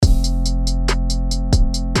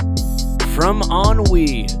From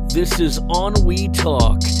Ennui, this is Ennui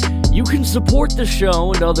Talk. You can support the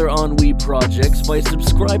show and other Ennui projects by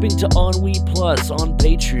subscribing to Ennui Plus on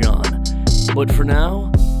Patreon. But for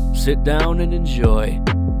now, sit down and enjoy.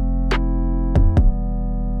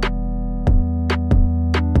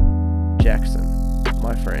 Jackson,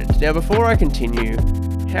 my friend. Now, before I continue,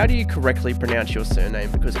 how do you correctly pronounce your surname?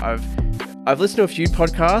 Because I've listened to a few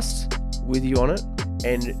podcasts with you on it,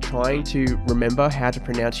 and trying to remember how to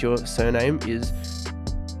pronounce your surname is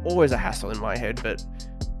always a hassle in my head. But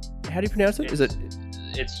how do you pronounce it?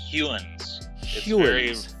 It's Hewins.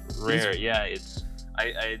 Hewins. It's very rare. Yeah,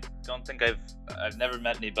 I don't think I've never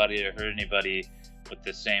met anybody or heard anybody with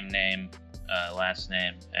the same name, last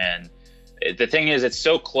name. And the thing is, it's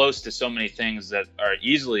so close to so many things that are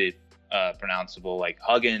easily pronounceable, like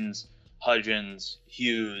Huggins, Hudgens,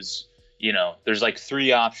 Hughes. You know, there's like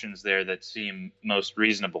three options there that seem most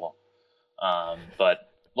reasonable.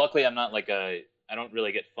 But luckily, I'm not I don't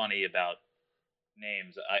really get funny about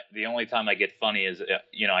names. The only time I get funny is,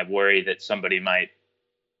 I worry that somebody might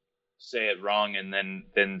say it wrong and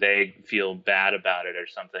then they feel bad about it or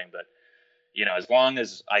something. But, as long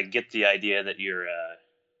as I get the idea that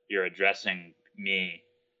you're addressing me,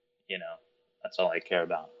 that's all I care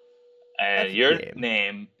about. And your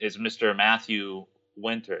name is Mr. Matthew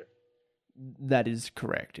Winter. That is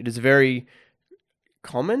correct. It is a very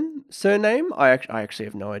common surname. I actually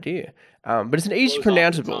have no idea. But it's an easy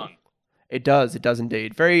pronounceable. It does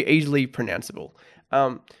indeed. Very easily pronounceable.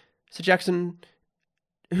 So Jackson,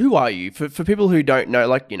 who are you? For people who don't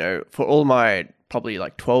know, for all my probably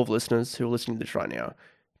 12 listeners who are listening to this right now,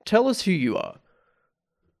 tell us who you are.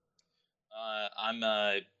 I'm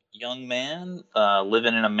a young man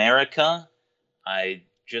living in America. I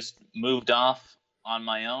just moved off on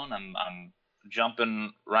my own. I'm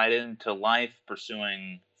jumping right into life,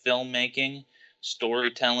 pursuing filmmaking,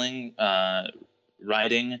 storytelling,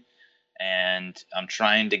 writing, and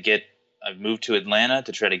I've moved to Atlanta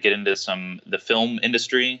to try to get into the film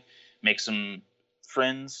industry, make some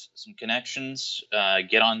friends, some connections,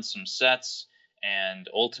 get on some sets, and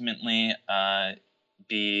ultimately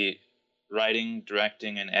be writing,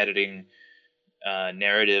 directing, and editing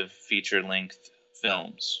narrative feature-length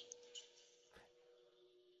films.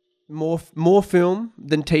 More film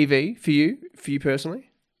than TV for you personally?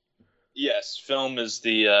 Yes, film is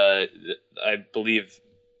I believe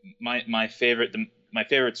my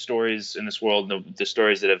favorite stories in this world. The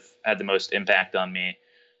stories that have had the most impact on me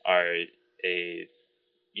are a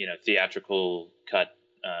theatrical cut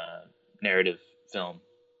narrative film.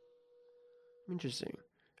 Interesting.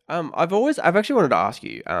 I've actually wanted to ask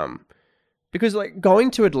you because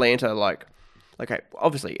going to Atlanta,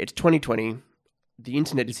 obviously it's 2020. The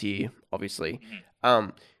internet is here, obviously. Mm-hmm.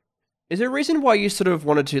 Is there a reason why you sort of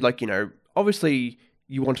wanted to, obviously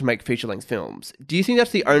you want to make feature-length films. Do you think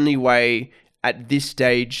that's the only way at this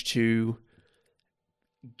stage to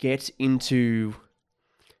get into...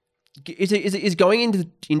 Is going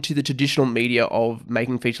into the traditional media of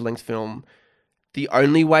making feature-length film the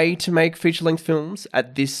only way to make feature-length films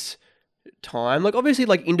at this time? Obviously,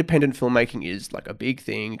 independent filmmaking is, a big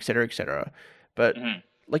thing, et cetera, but... Mm-hmm.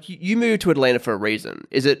 You moved to Atlanta for a reason.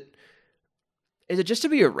 Is it just to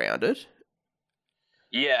be around it?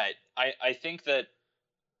 Yeah, I think that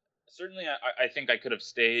certainly I think I could have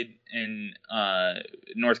stayed in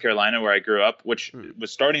North Carolina where I grew up, which was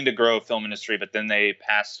starting to grow a film industry, but then they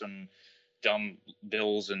passed some dumb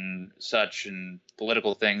bills and such and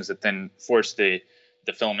political things that then forced the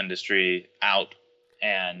film industry out.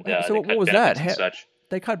 And so what was that? Such.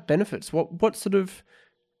 They cut benefits. What do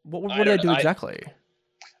they do exactly?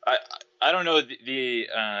 I don't know the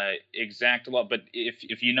exact law, but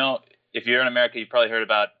if you're in America, you probably heard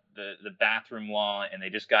about the bathroom law, and they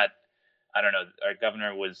just got, I don't know, our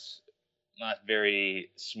governor was not very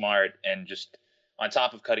smart, and just on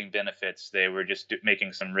top of cutting benefits, they were just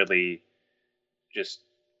making some really just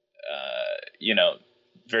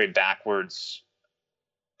very backwards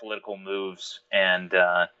political moves, and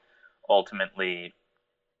ultimately,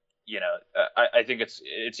 I think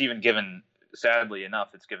it's even given. Sadly enough,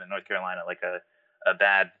 it's given North Carolina a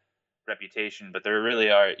bad reputation, but there really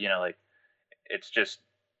are, it's just,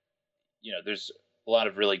 there's a lot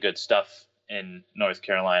of really good stuff in North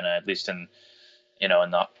Carolina, at least in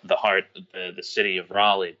the heart of the city of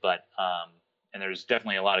Raleigh. But, and there's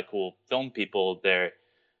definitely a lot of cool film people there.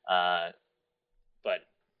 But,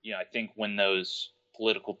 I think when those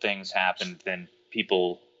political things happened, then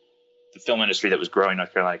the film industry that was growing in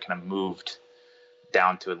North Carolina kind of moved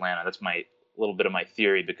down to Atlanta. That's a little bit of my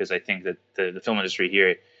theory, because I think that the film industry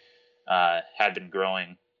here had been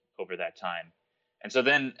growing over that time. And so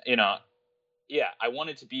then, I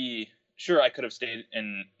wanted to be sure, I could have stayed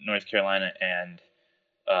in North Carolina and,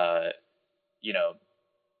 uh, you know,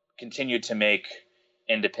 continued to make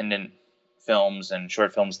independent films and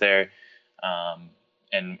short films there,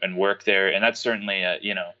 and work there. And that's certainly,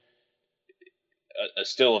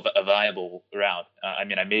 still a viable route. I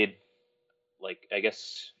mean, I made like, I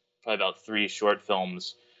guess probably about 3 short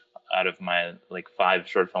films out of my like 5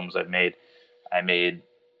 short films I've made. I made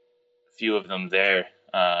a few of them there,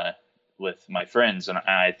 with my friends, and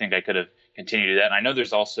I think I could have continued to do that. And I know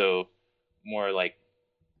there's also more like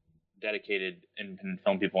dedicated independent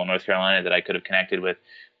film people in North Carolina that I could have connected with,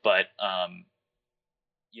 but I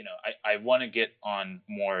want to get on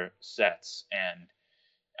more sets, and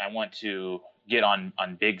I want to get on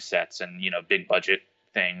big sets and big budget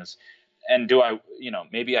things. And do I,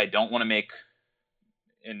 maybe I don't want to make,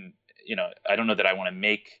 and I don't know that I want to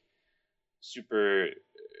make super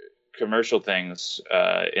commercial things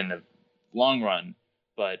in the long run,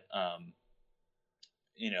 but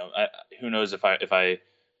who knows if I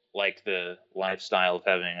like the lifestyle of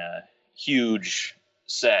having a huge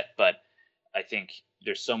set. But I think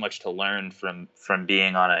there's so much to learn from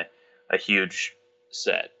being on a huge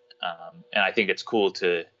set, and I think it's cool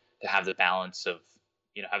to have the balance of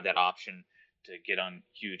have that option to get on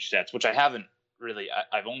huge sets, which I haven't really.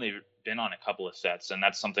 I've only been on a couple of sets, and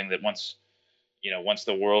that's something that once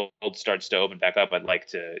the world starts to open back up, I'd like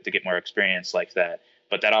to get more experience like that.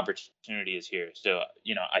 But that opportunity is here. So,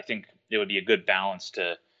 I think it would be a good balance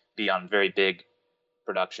to be on very big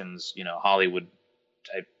productions, Hollywood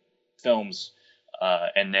type films,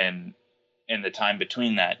 and then in the time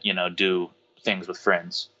between that, do things with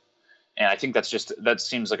friends. And I think that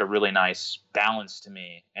seems like a really nice balance to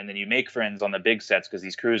me. And then you make friends on the big sets because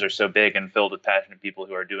these crews are so big and filled with passionate people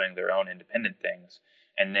who are doing their own independent things.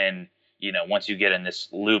 And then, once you get in this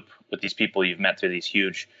loop with these people you've met through these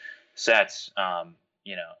huge sets,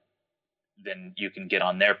 then you can get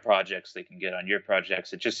on their projects, they can get on your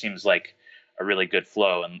projects. It just seems like a really good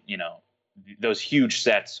flow. And, those huge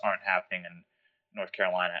sets aren't happening in North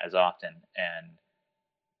Carolina as often. And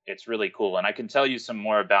it's really cool. And I can tell you some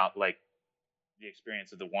more about like the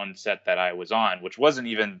experience of the one set that I was on, which wasn't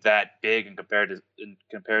even that big in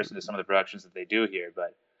comparison to some of the productions that they do here.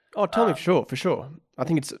 But oh, tell me for sure. I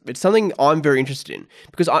think it's something I'm very interested in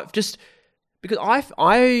because I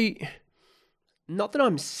not that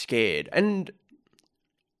I'm scared, and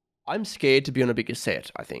I'm scared to be on a bigger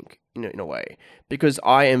set, I think, in a way, because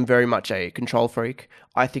I am very much a control freak.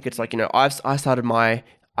 I think it's like, I started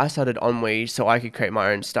Onwe so I could create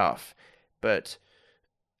my own stuff. But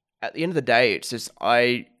at the end of the day, it's just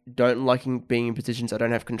I don't like being in positions I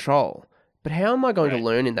don't have control. But how am I going to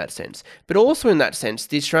learn in that sense? But also in that sense,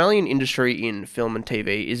 the Australian industry in film and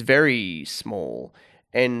TV is very small.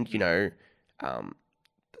 And,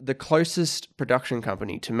 the closest production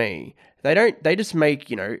company to me, they just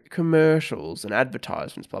make, commercials and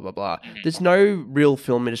advertisements, blah, blah, blah. There's no real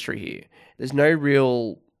film industry here. There's no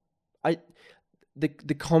real,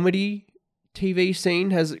 the comedy TV scene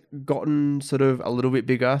has gotten sort of a little bit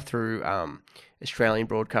bigger through, Australian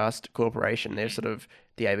Broadcast Corporation. They're sort of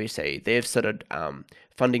the ABC. They've started,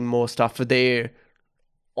 funding more stuff for their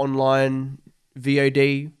online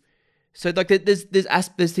VOD. So like there's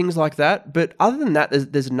things like that, but other than that,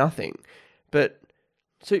 there's nothing. But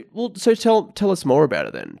so tell us more about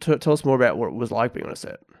it then. Tell us more about what it was like being on a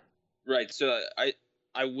set. Right. So I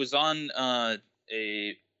was on a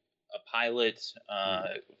pilot,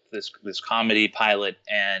 this comedy pilot,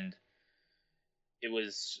 and it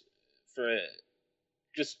was for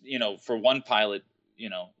for one pilot,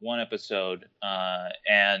 one episode,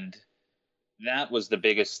 and that was the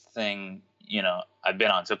biggest thing I've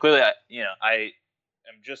been on. So clearly, I am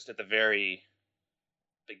just at the very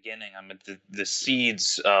beginning. I'm at the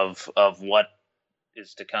seeds of what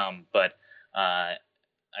is to come. But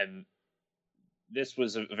this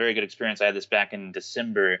was a very good experience. I had this back in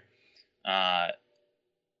December. The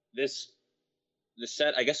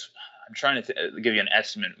set, I guess, I'm trying to give you an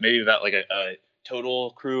estimate, maybe about like a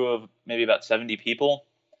total crew of maybe about 70 people.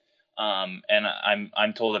 And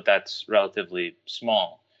I'm told that that's relatively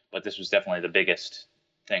small. But this was definitely the biggest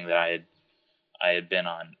thing that I had been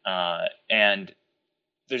on. And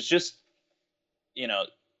there's just,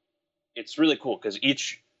 it's really cool because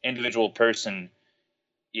each individual person,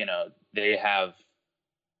 they have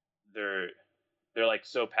they're like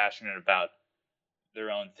so passionate about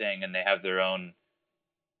their own thing, and they have their own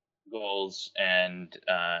goals. And,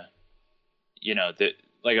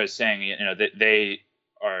 like I was saying, they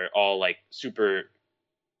are all like super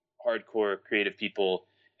hardcore creative people.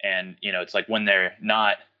 And, it's like when they're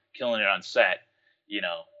not killing it on set,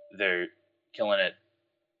 they're killing it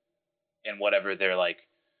in whatever they're like,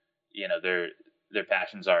 their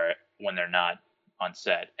passions are when they're not on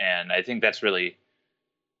set. And I think that's really,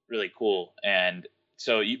 really cool. And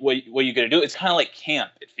so what you got to do, it's kind of like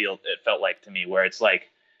camp. It felt like to me, where it's like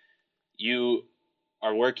you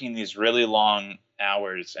are working these really long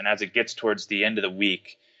hours, and as it gets towards the end of the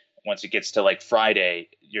week, once it gets to like Friday,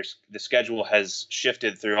 the schedule has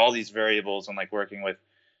shifted through all these variables and like working with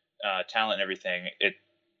talent and everything.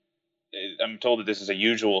 I'm told that this is a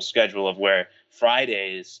usual schedule of where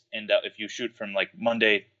Fridays end up, if you shoot from like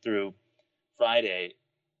Monday through Friday,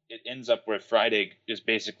 it ends up where Friday is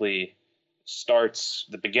basically starts,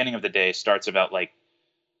 the beginning of the day starts about like,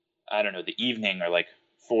 I don't know, the evening or like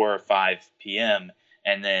 4 or 5 p.m.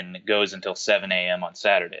 and then goes until 7 a.m. on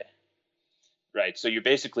Saturday. Right. So you're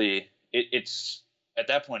basically, it's at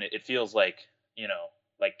that point, it feels like,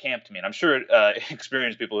 like camp to me. And I'm sure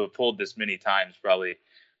experienced people who have pulled this many times probably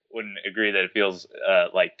wouldn't agree that it feels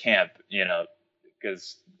like camp,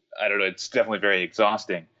 because I don't know, it's definitely very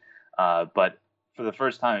exhausting. But for the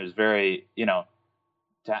first time, it was very, to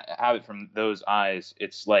have it from those eyes,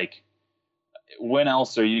 it's like, when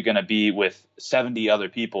else are you going to be with 70 other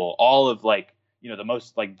people, all of like, the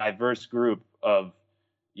most like diverse group of,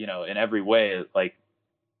 in every way, like,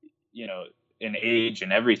 in age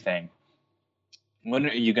and everything. When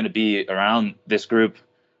are you going to be around this group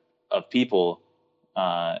of people,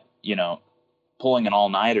 pulling an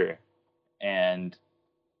all-nighter and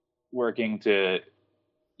working to,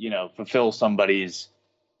 fulfill somebody's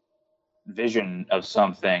vision of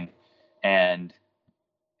something? And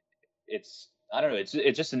it's, I don't know,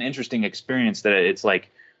 it's just an interesting experience that it's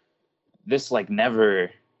like, this like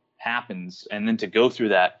never happens. And then to go through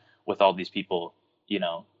that with all these people,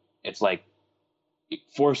 it's like, it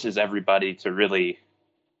forces everybody to really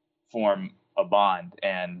form a bond.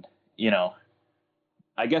 And,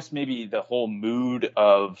 I guess maybe the whole mood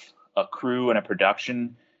of a crew and a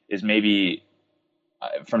production is maybe,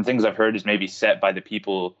 from things I've heard, is maybe set by the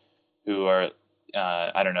people who are,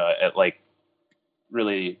 I don't know, at like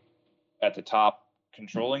really at the top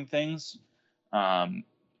controlling things.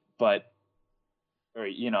 But, or,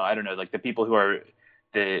 I don't know, like the people who are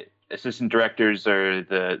the assistant directors or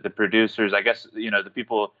the producers, I guess, the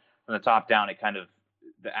people from the top down, it kind of,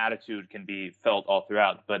 the attitude can be felt all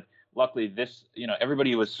throughout. But luckily this,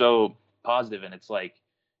 everybody was so positive, and it's like,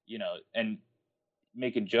 and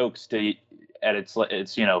making jokes at it's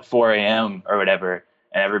 4 a.m. or whatever,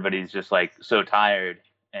 and everybody's just like so tired,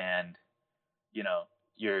 and,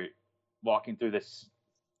 you're walking through this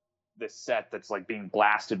set that's like being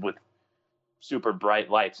blasted with super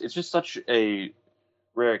bright lights. It's just such a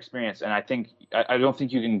rare experience. And I don't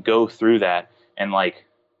think you can go through that and like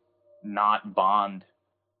not bond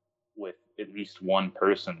with at least one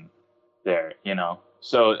person there,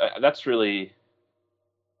 so that's really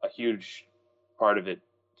a huge part of it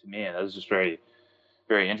to me. And that was just very,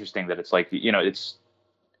 very interesting that it's like, it's,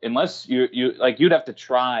 unless you like, you'd have to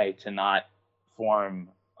try to not form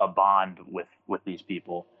a bond with these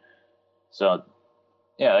people. So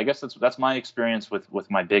yeah, I guess that's my experience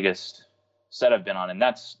with my biggest set I've been on. And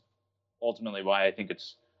that's ultimately why I think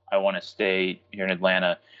I want to stay here in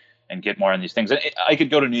Atlanta and get more on these things. I could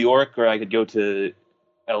go to New York or I could go to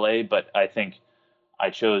LA, but I think I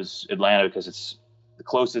chose Atlanta because it's the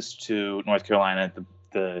closest to North Carolina.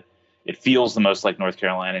 It feels the most like North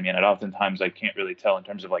Carolina. I mean, oftentimes I can't really tell in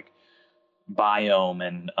terms of like biome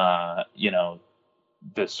and,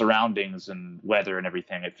 the surroundings and weather and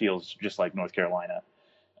everything. It feels just like North Carolina.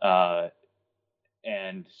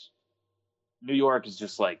 And New York is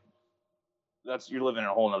just like, you're living in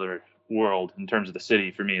a whole nother world in terms of the city.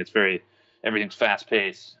 For me, everything's fast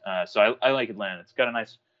paced. So I like Atlanta. It's got a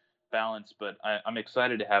nice balance, but I'm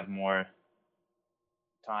excited to have more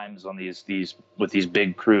times on these with these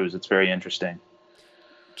big crews. It's very interesting.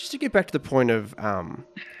 Just to get back to the point of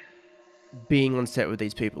being on set with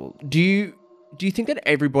these people, do you think that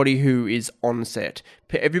everybody who is on set,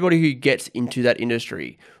 everybody who gets into that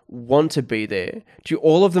industry, want to be there? Do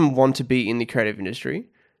all of them want to be in the creative industry?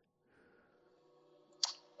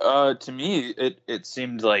 To me, it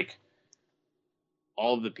seemed like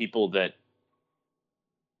all of the people that,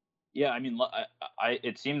 yeah, I mean,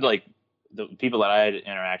 it seemed like the people that I had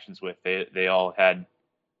interactions with, they all had,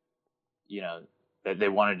 that they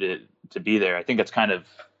wanted to be there. I think it's kind of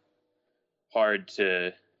hard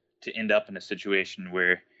to end up in a situation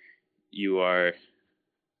where you are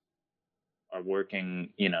working,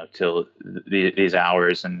 till these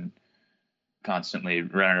hours and constantly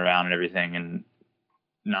running around and everything and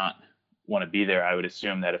not want to be there. I would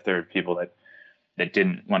assume that if there are people that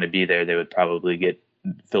didn't want to be there, they would probably get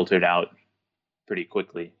filtered out pretty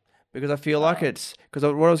quickly. Because I feel like because what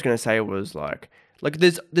I was going to say was like Like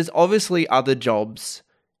there's obviously other jobs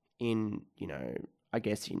in, I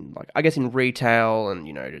guess in retail and,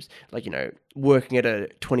 just like, working at a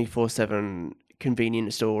 24/7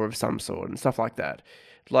 convenience store of some sort and stuff like that.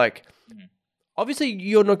 Like, Mhm. obviously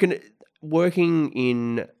you're not going to working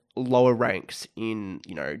in lower ranks in,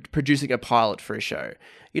 producing a pilot for a show.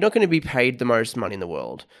 You're not going to be paid the most money in the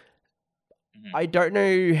world. Mhm. I don't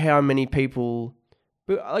know how many people,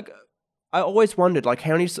 but like, I always wondered, like,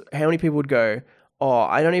 how many people would go, oh,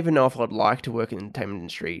 I don't even know if I'd like to work in the entertainment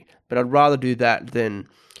industry, but I'd rather do that than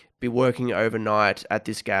be working overnight at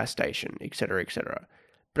this gas station, etc., etc.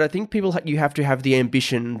 But I think you have to have the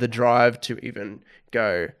ambition, the drive to even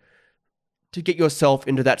go to get yourself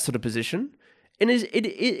into that sort of position. And is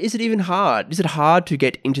it even hard? Is it hard to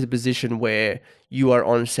get into the position where you are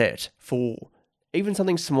on set for even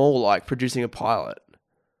something small like producing a pilot?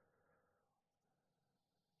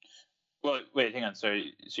 Well, wait, hang on.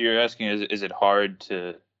 Sorry. So you're asking, is it hard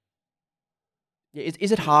to? Yeah,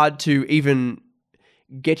 is it hard to even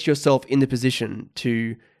get yourself in the position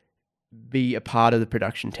to be a part of the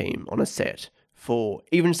production team on a set for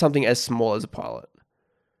even something as small as a pilot?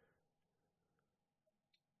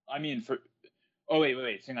 I mean, for. Oh wait.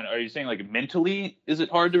 Hang on. Are you saying like mentally, is it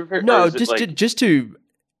hard to prepare, or No, is it like? just to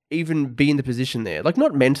even be in the position there, like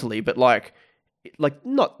not mentally, but like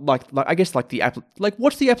not like I guess like like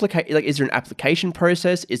what's the application, like is there an application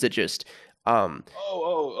process? Is it just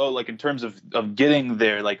Oh, like in terms of getting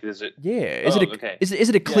there, like is it? yeah, Oh, okay. is it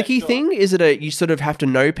a Yeah. clicky So thing? Is it a you sort of have to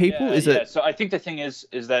know people? Is yeah. it So I think the thing is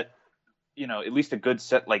that at least a good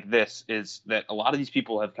set like this is that a lot of these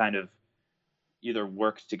people have kind of either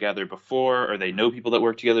worked together before or they know people that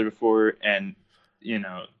worked together before, and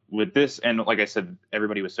with this, and like I said,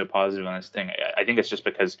 everybody was so positive on this thing. I think it's just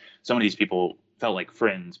because some of these people felt like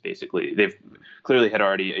friends. Basically, they've clearly had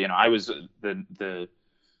already. I was the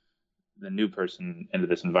new person into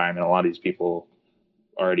this environment. A lot of these people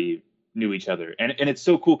already knew each other, and it's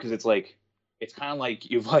so cool because it's kind of like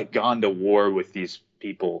you've like gone to war with these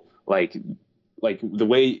people. Like the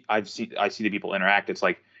way I see the people interact, it's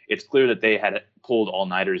like it's clear that they had pulled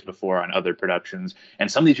all-nighters before on other productions,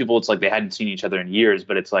 and some of these people, it's like they hadn't seen each other in years,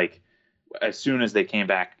 but it's like as soon as they came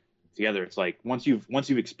back together, it's like once you've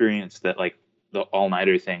experienced that, like the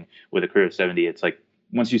all-nighter thing with a crew of 70, it's like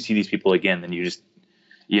once you see these people again, then you just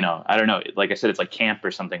I don't know, like I said, it's like camp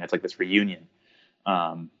or something. It's like this reunion,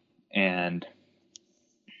 and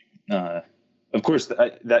of course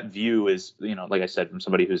that view is like I said, from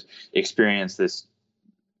somebody who's experienced this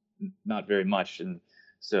not very much, and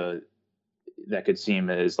so that could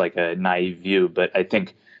seem as like a naive view, but I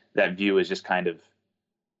think that view is just kind of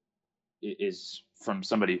is from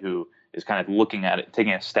somebody who is kind of looking at it,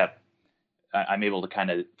 taking a step. I'm able to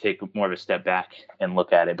kind of take more of a step back and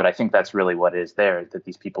look at it, but I think that's really what is there, that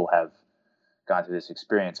these people have gone through this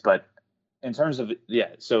experience. But in terms of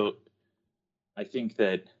so I think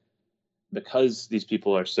that because these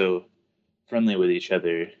people are so friendly with each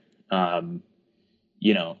other,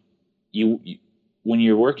 you when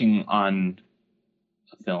you're working on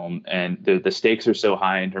a film and the stakes are so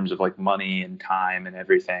high in terms of like money and time and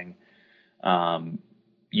everything,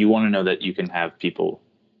 you want to know that you can have people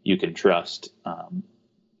you can trust.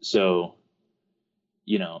 So,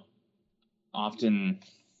 often,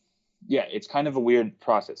 it's kind of a weird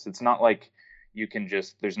process. It's not like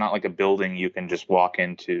there's not like a building you can just walk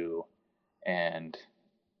into and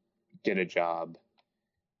get a job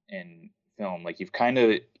in film. Like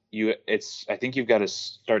I think you've got to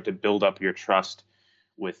start to build up your trust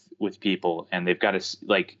with people, and they've got to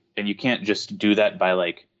like, and you can't just do that by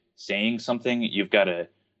like saying something. You've got to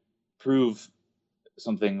prove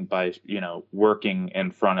something by working in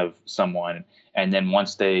front of someone, and then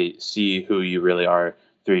once they see who you really are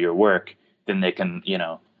through your work, then they can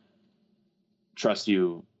trust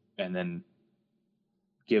you, and then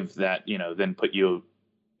give that then put you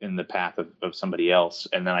in the path of somebody else.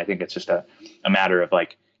 And then I think it's just a matter of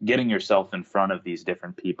like getting yourself in front of these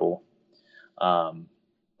different people.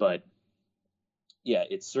 But yeah,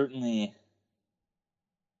 it's certainly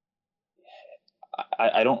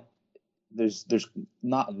I don't there's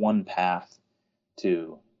not one path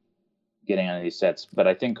to getting on these sets, but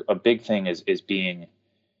I think a big thing is being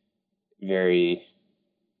very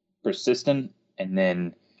persistent, and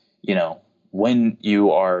then when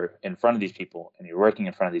you are in front of these people and you're working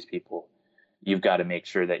in front of these people, you've got to make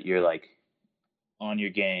sure that you're like on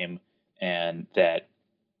your game, and that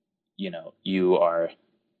you are,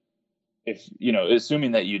 if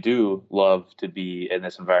assuming that you do love to be in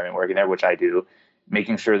this environment working there, which I do,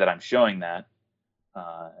 making sure that I'm showing that,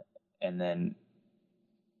 and then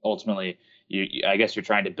ultimately I guess you're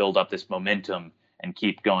trying to build up this momentum and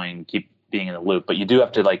keep going, keep being in the loop. But you do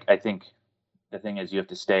have to, like, I think the thing is you have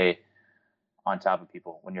to stay on top of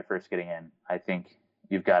people when you're first getting in. I think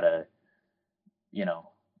you've got to, you know,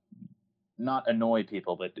 not annoy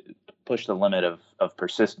people, but push the limit of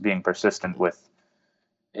being persistent with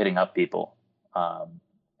hitting up people.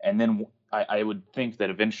 And then I would think that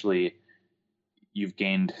eventually you've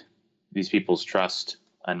gained these people's trust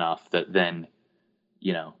enough that then,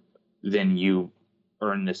 you know, then you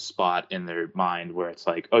earn this spot in their mind where it's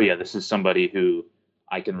like, oh yeah, this is somebody who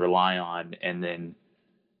I can rely on. And then,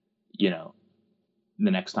 you know, the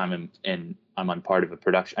next time I'm on part of a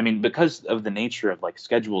production, I mean, because of the nature of like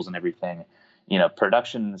schedules and everything, you know,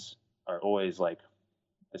 productions are always like,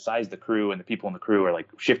 besides the crew and the people in the crew are like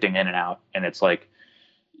shifting in and out. And it's like,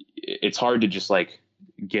 it's hard to just like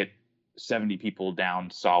get 70 people down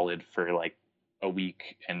solid for like a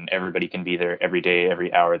week and everybody can be there every day,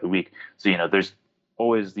 every hour of the week. So, you know, there's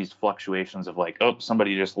always these fluctuations of like, oh,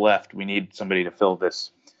 somebody just left. We need somebody to fill this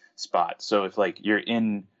spot. So if like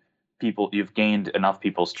you've gained enough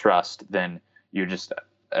people's trust, then you're just,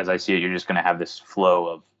 as I see it, you're just going to have this flow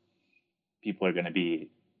of people are going to be,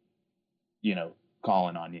 you know,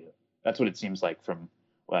 calling on you. That's what it seems like from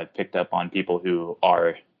what I've picked up on people who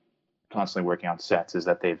are constantly working on sets, is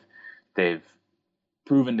that they've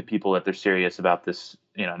proven to people that they're serious about this,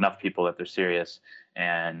 you know, enough people that they're serious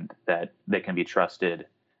and that they can be trusted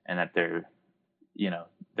and that they're, you know,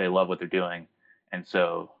 they love what they're doing. And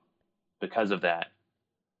so because of that,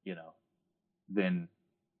 you know, then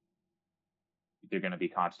they're going to be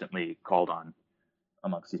constantly called on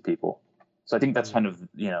amongst these people. So I think that's kind of,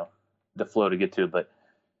 you know, the flow to get to. But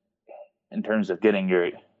in terms of getting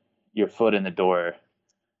your foot in the door,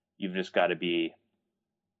 you've just got to be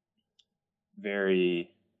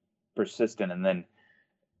very persistent. And then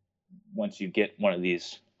once you get one of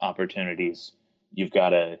these opportunities, you've got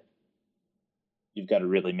to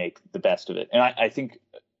really make the best of it. And I think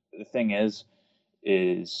the thing is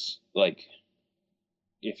like,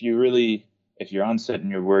 if you're on set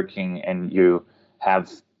and you're working and you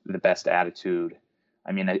have the best attitude,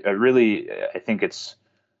 I mean, I think it's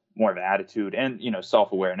more of attitude and, you know,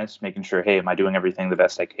 self-awareness, making sure, hey, am I doing everything the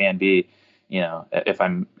best I can be? You know, if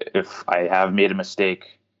I have made a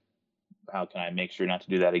mistake, how can I make sure not to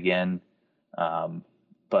do that again?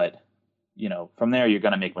 But, you know, from there, you're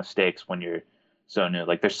going to make mistakes when you're so new.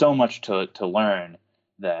 Like, there's so much to learn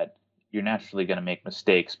that you're naturally going to make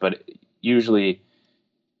mistakes, but usually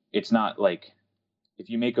it's not like, if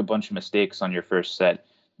you make a bunch of mistakes on your first set,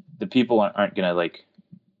 the people aren't going to like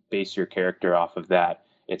base your character off of that.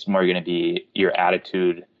 It's more going to be your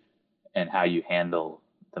attitude and how you handle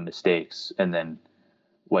the mistakes and then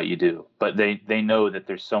what you do. But they know that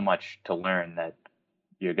there's so much to learn that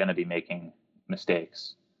you're going to be making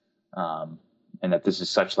mistakes. And that this is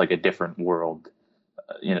such like a different world.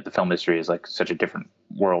 You know, the film industry is like such a different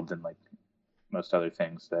world than like most other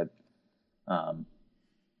things that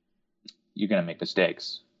you're going to make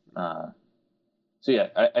mistakes. So yeah,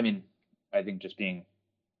 I mean, I think just being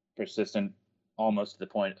persistent, almost to the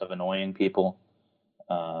point of annoying people,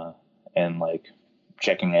 and like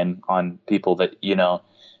checking in on people that, you know,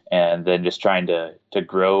 and then just trying to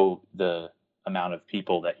grow the amount of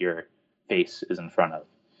people that your face is in front of.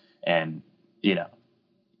 And, you know,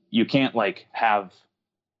 you can't like have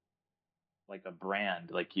like a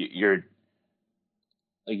brand, like you're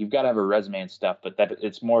like, you've got to have a resume and stuff, but that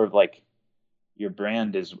it's more of like your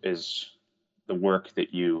brand is the work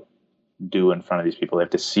that you do in front of these people. They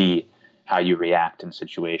have to see how you react in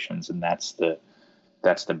situations, and that's the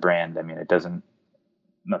brand. I mean,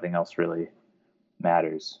 nothing else really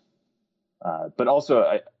matters. But also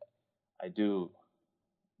I do,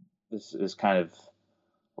 this is kind of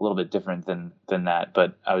a little bit different than that,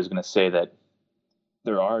 but I was going to say that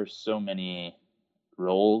there are so many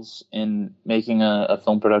roles in making a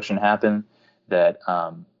film production happen that,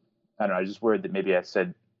 I don't know, I was just worried that maybe I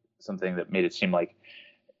said something that made it seem like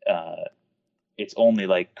it's only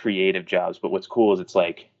like creative jobs. But what's cool is it's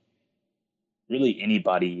like really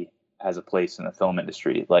anybody has a place in the film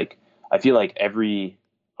industry. Like, I feel like every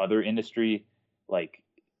other industry, like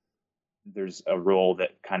there's a role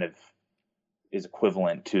that kind of is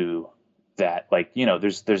equivalent to that. Like, you know,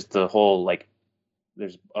 there's the whole, like,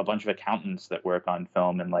 there's a bunch of accountants that work on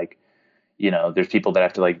film, and like, you know, there's people that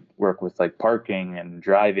have to like work with like parking and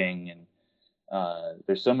driving, and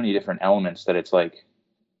there's so many different elements that it's like,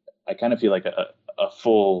 I kind of feel like a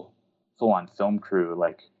full on film crew.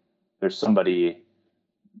 Like, there's somebody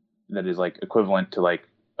that is like equivalent to like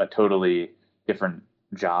a totally different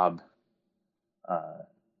job.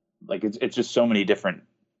 Like it's just so many different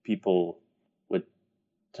people with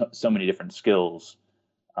so many different skills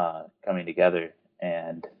coming together.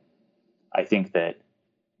 And I think that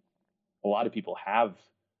a lot of people have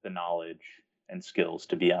the knowledge and skills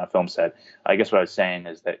to be on a film set. I guess what I was saying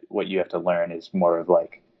is that what you have to learn is more of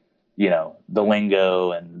like, the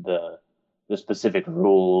lingo and the specific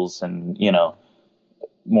rules and,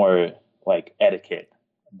 more like etiquette.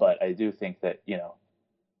 But I do think that,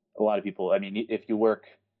 a lot of people, I mean, if you work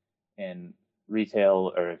in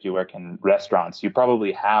retail or if you work in restaurants, you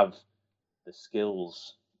probably have the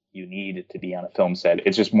skills you need to be on a film set.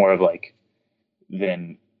 It's just more of like,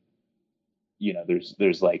 then,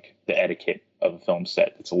 there's like the etiquette of a film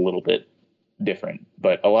set. It's a little bit different,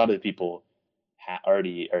 but a lot of the people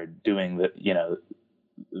already are doing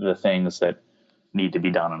the things that need to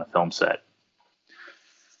be done on a film set.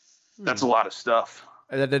 That's a lot of stuff.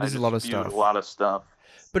 That is a lot of stuff. A lot of stuff.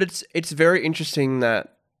 But it's very interesting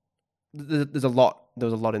that there's a lot. There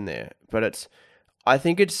was a lot in there, but I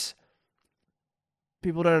think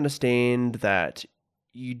people don't understand that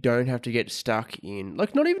you don't have to get stuck in,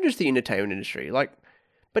 like, not even just the entertainment industry, like,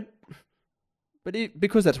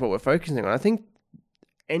 because that's what we're focusing on. I think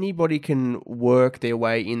anybody can work their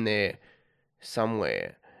way in there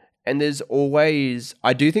somewhere, and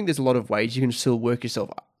I do think there's a lot of ways you can still work yourself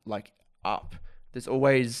like up. There's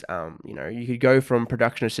always, you could go from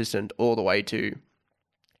production assistant all the way to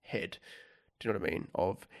head. Do you know what I mean?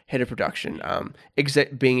 Of head of production,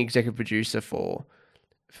 being executive producer for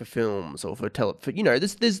films or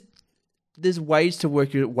there's ways to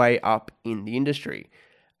work your way up in the industry.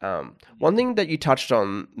 One thing that you touched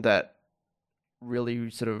on that really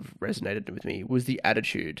sort of resonated with me was the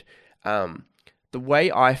attitude. The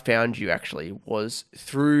way I found you actually was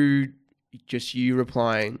through just you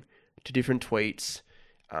replying to different tweets,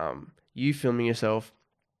 you filming yourself,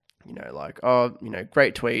 like, oh,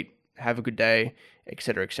 great tweet, have a good day,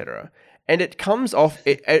 etc., etc. And it comes off,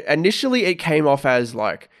 initially it came off as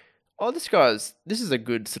like, oh, this is a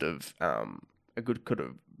good sort of,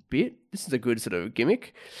 bit. This is a good sort of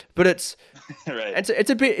gimmick, but it's, right. It's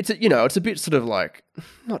a bit sort of like,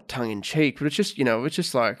 not tongue in cheek, but it's just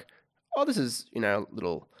like, oh, this is,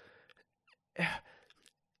 little,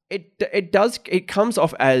 it comes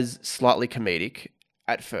off as slightly comedic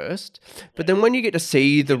at first, but then when you get to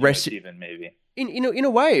see the rest, even maybe in a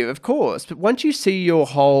way, of course, but once you see your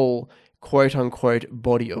whole quote unquote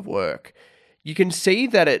body of work, you can see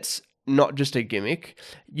that it's not just a gimmick.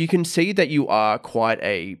 You can see that you are quite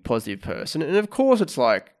a positive person, and of course, it's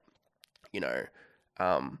like,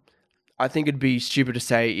 I think it'd be stupid to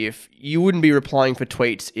say if you wouldn't be replying for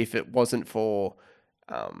tweets if it wasn't for,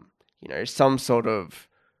 some sort of,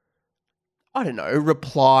 I don't know,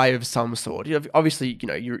 reply of some sort. Obviously,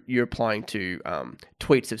 you're applying to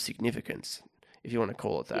tweets of significance, if you want to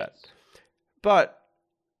call it that. Yes. But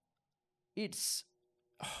it's,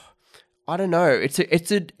 I don't know.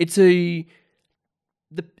 The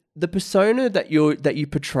persona that you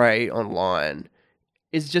portray online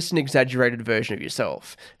is just an exaggerated version of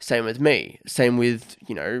yourself. Same with me. Same with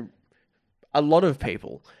a lot of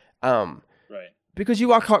people. Right. Because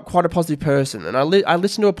you are quite a positive person, and I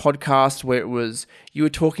listened to a podcast where you were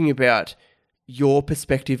talking about your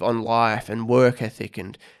perspective on life and work ethic,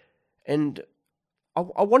 and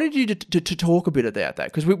I wanted you to talk a bit about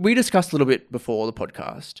that, because we discussed a little bit before the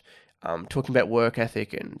podcast, talking about work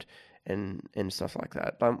ethic and stuff like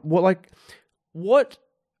that.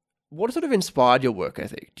 What sort of inspired your work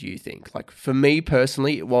ethic, do you think? Like, for me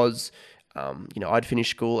personally, it was, I'd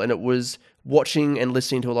finished school and it was watching and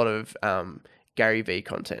listening to a lot of Gary Vee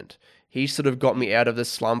content. He sort of got me out of the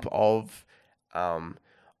slump of,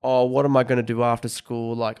 what am I going to do after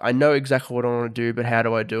school? Like, I know exactly what I want to do, but how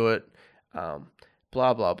do I do it?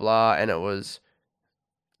 Blah, blah, blah. And it was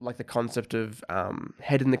like the concept of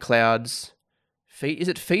head in the clouds, feet. Is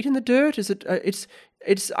it feet in the dirt? Is it, it's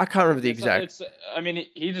I can't remember the exact.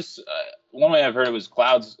 He just, one way I've heard it was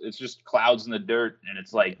clouds. It's just clouds in the dirt. And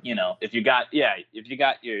it's like, if you got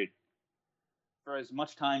your, for as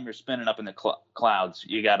much time you're spending up in the clouds,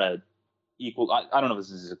 you got to equal, I don't know if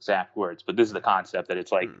this is his exact words, but this is the concept that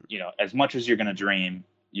it's like, as much as you're going to dream,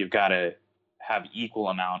 you've got to have equal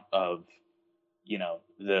amount of,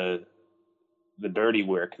 the dirty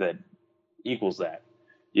work that equals that,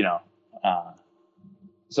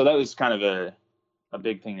 so that was kind of a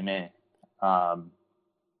big thing to me.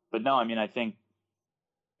 But no, I think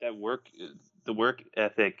that the work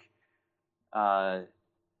ethic,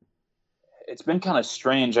 it's been kind of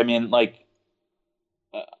strange. I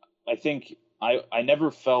think I never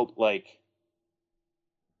felt like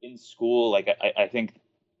in school, like I think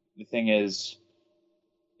the thing is,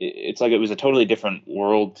 it's like it was a totally different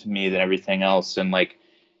world to me than everything else. And like,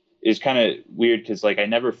 it's kind of weird because like I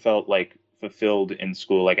never felt like fulfilled in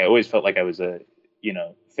school. Like I always felt like I was a,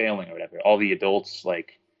 failing or whatever. All the adults,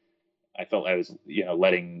 like, I felt I was,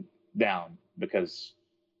 letting down because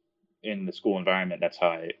in the school environment, that's how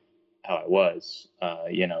I was,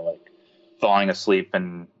 like falling asleep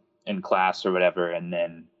in class or whatever. And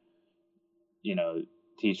then,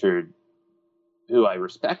 teacher who I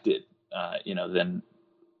respected, then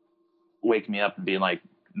wake me up and be like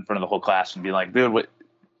in front of the whole class and be like, dude, what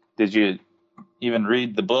did you even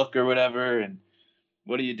read the book or whatever? And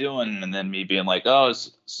what are you doing? And then me being like, oh,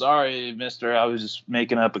 sorry, mister, I was just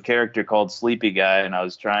making up a character called Sleepy Guy and I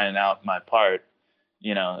was trying out my part,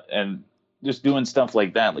 and just doing stuff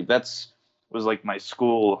like that. Like was like my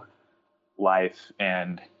school life.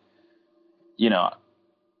 And,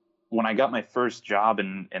 when I got my first job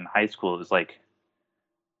in high school, it was like,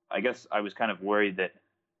 I guess I was kind of worried that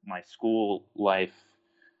my school life,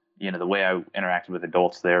 the way I interacted with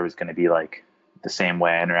adults there was going to be like the same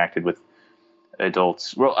way I interacted with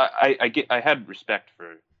adults. Well, I had respect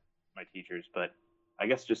for my teachers, but I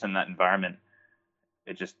guess just in that environment,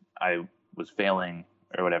 I was failing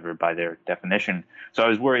or whatever by their definition. So I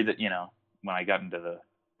was worried that, when I got into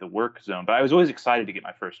the work zone, but I was always excited to get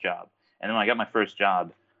my first job. And then when I got my first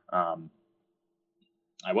job,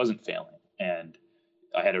 I wasn't failing, and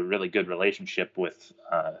I had a really good relationship with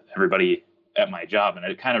everybody at my job. And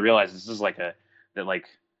I kind of realized this is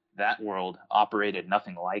that world operated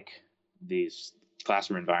nothing like these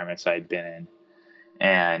classroom environments I'd been in.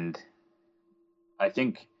 And I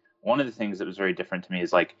think one of the things that was very different to me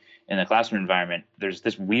is like in the classroom environment, there's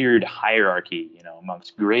this weird hierarchy,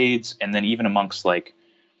 amongst grades. And then even amongst like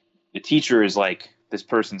the teacher is like this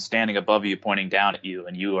person standing above you, pointing down at you,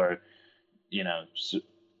 and you are,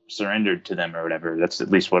 surrendered to them or whatever. That's at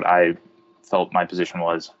least what I felt my position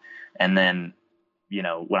was. And then,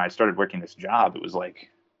 when I started working this job, it was like,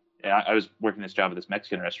 I was working this job at this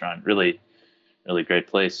Mexican restaurant, really, really great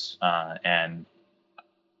place. And,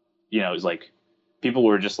 it was like, people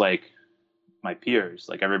were just like my peers,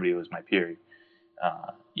 like everybody was my peer.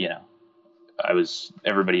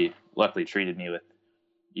 Everybody luckily treated me with,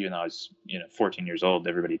 even though I was, 14 years old,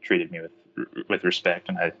 everybody treated me with respect,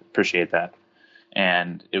 and I appreciate that.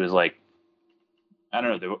 And it was like, I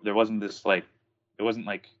don't know, there wasn't this like, it wasn't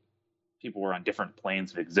like people were on different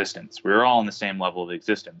planes of existence. We were all on the same level of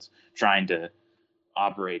existence, trying to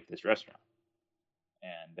operate this restaurant.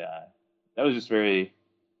 And that was just a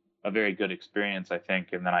very good experience, I think.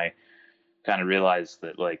 And then I kind of realized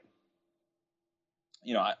that, like,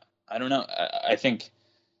 I don't know. I think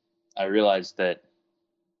I realized that,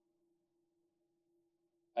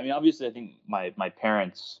 I mean, obviously, I think my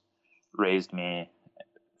parents raised me,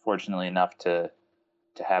 fortunately enough, to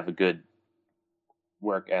have a good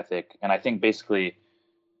work ethic. And I think basically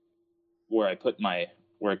where I put my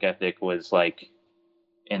work ethic was like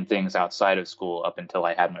in things outside of school up until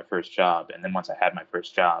I had my first job. And then once I had my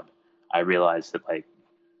first job, I realized that like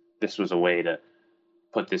this was a way to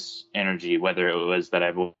put this energy, whether it was that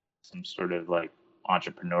I've some sort of like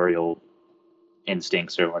entrepreneurial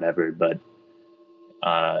instincts or whatever. But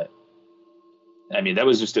I mean, that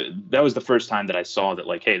was the first time that I saw that,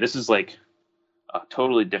 like, hey, this is like a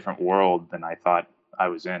totally different world than I thought I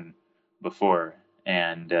was in before.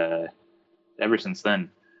 And ever since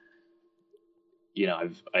then,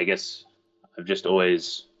 I guess I've just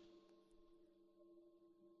always,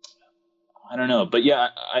 I don't know, but yeah,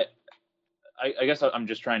 I guess I'm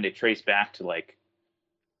just trying to trace back to like,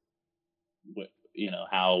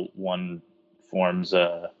 how one forms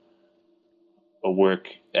a work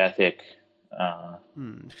ethic.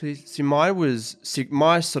 See,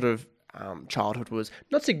 my sort of childhood was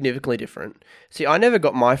not significantly different. See, I never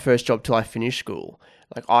got my first job till I finished school.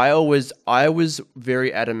 Like I was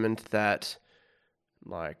very adamant that,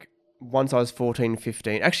 like, once I was 14,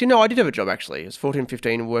 15, actually, no, I did have a job actually. I was 14,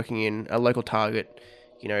 15 working in a local Target,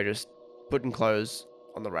 just putting clothes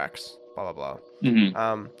on the racks, blah, blah, blah.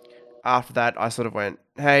 Mm-hmm. After that, I sort of went,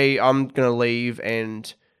 hey, I'm going to leave,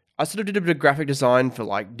 and I sort of did a bit of graphic design for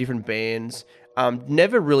like different bands.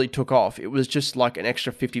 Never really took off. It was just like an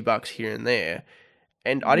extra $50 here and there.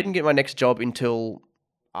 And I didn't get my next job until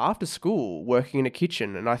after school, working in a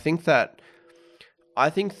kitchen. And I think that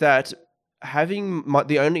having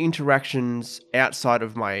the only interactions outside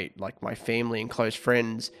of my family and close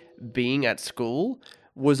friends being at school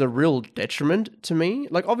was a real detriment to me.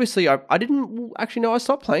 Like, obviously, I didn't actually know. I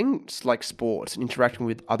stopped playing like sports and interacting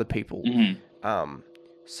with other people. Mm-hmm.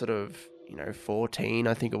 Sort of, 14,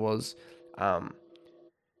 I think it was.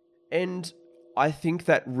 And I think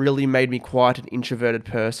that really made me quite an introverted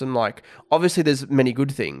person. Like, obviously, there's many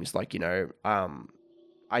good things. Like,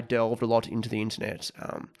 I delved a lot into the internet.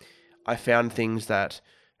 I found things that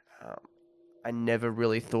I never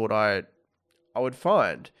really thought I would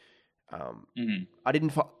find. Mhm. I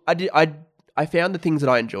didn't. I found the things that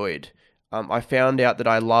I enjoyed. I found out that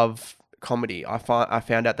I love comedy. I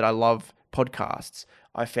found out that I love podcasts.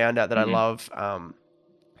 I found out that I Mhm. love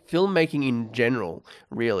filmmaking in general,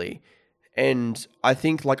 really. And I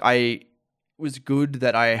think like I was good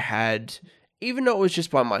that I had, even though it was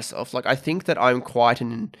just by myself. Like I think that I'm quite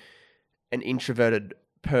an introverted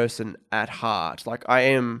person at heart. Like I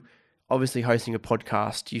am obviously hosting a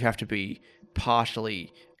podcast. You have to be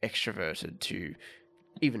partially extroverted to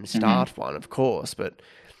even start one, of course. But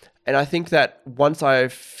and I think that once I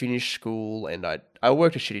finished school and I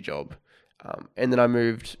worked a shitty job, and then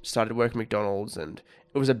I started working at McDonald's, and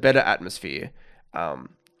it was a better atmosphere.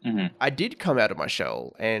 Mhm. I did come out of my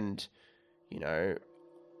shell, and you know,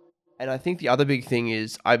 and I think the other big thing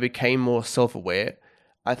is I became more self-aware.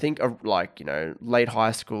 I think like, late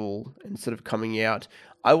high school and sort of coming out,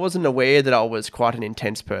 I wasn't aware that I was quite an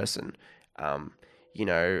intense person. Um, you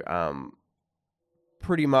know,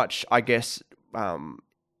 pretty much, I guess,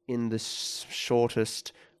 in the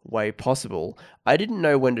shortest way possible. I didn't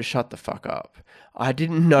know when to shut the fuck up. I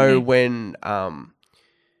didn't know Mhm. when,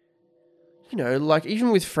 like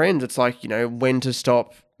even with friends, it's like, when to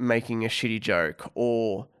stop making a shitty joke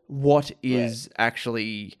or what is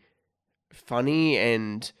actually funny.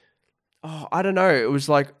 And I don't know. It was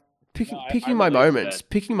like No, I picking my relate to moments, that.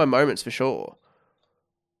 picking my moments for sure.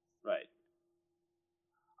 Right.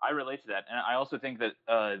 I relate to that, and I also think that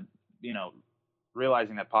you know,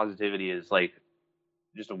 realizing that positivity is like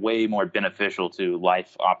just a way more beneficial to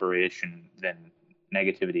life operation than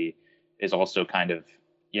negativity is also kind of,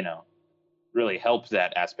 you know, really helps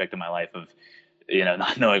that aspect of my life of,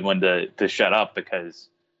 not knowing when to shut up, because,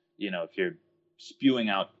 if you're spewing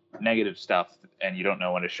out negative stuff and you don't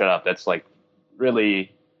know when to shut up, that's like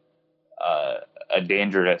really uh, a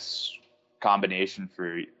dangerous combination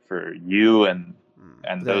for you and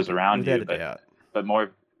those around Without you, a doubt. but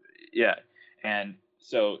more, yeah. And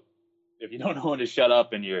so if you don't know when to shut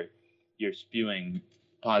up and you're spewing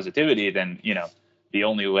positivity, then the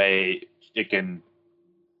only way it can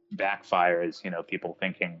backfire is people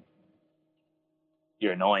thinking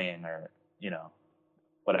you're annoying or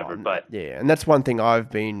whatever. But Yeah, and that's one thing I've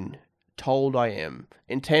been told I am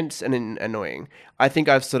intense and annoying. I think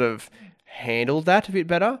I've sort of handled that a bit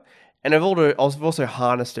better, and I've also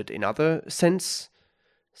harnessed it in other senses,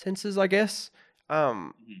 I guess.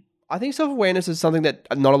 Mhm. I think self awareness is something that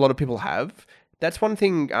not a lot of people have. That's one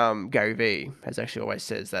thing Gary Vee has actually always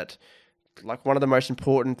says that like one of the most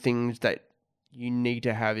important things that you need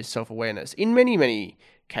to have is self awareness. In many, many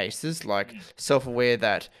cases, like self aware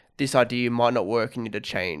that this idea might not work and need to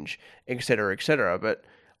change, etc., etc. But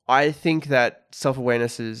I think that self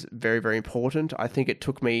awareness is very, very important. I think it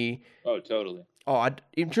took me, oh, totally.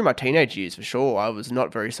 during my teenage years for sure, I was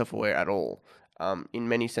not very self aware at all, in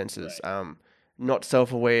many senses. Right. Not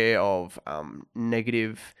self aware of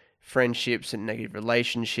negative friendships and negative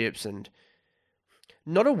relationships, and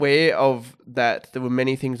not aware of that there were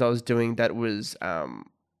many things I was doing that was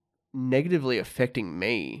negatively affecting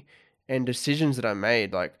me and decisions that I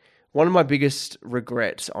made. Like one of my biggest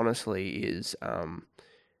regrets, honestly, is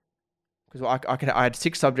because I had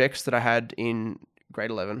 6 subjects that I had in grade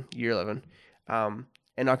 11, year 11, and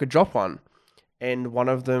I could drop one, and one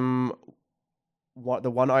of them.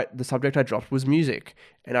 The subject I dropped was music,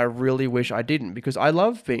 and I really wish I didn't because I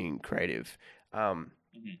love being creative. Um,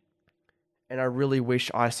 Mhm. And I really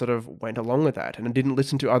wish I sort of went along with that and I didn't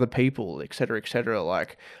listen to other people, etc., etc.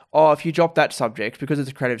 Like, oh, if you drop that subject because it's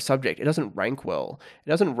a creative subject, it doesn't rank well. It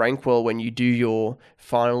doesn't rank well when you do your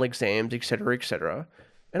final exams, etc., etc.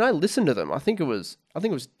 And I listened to them. I think it was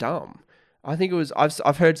dumb. I think it was.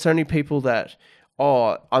 I've heard so many people that,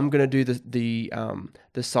 oh, I'm gonna do the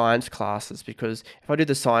science classes because if I do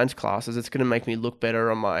the science classes, it's gonna make me look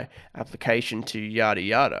better on my application to yada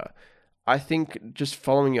yada. I think just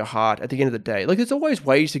following your heart at the end of the day, like there's always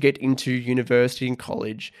ways to get into university and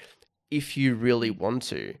college if you really want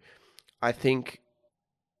to. I think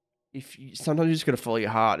sometimes you just got to follow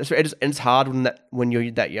your heart. It's hard when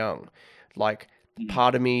you're that young. Like Mhm.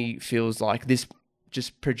 part of me feels like this,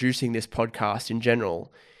 just producing this podcast in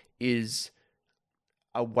general, is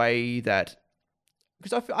a way that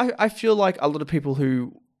because I feel like a lot of people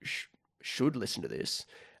who should listen to this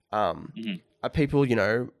Mhm. are people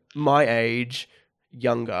my age,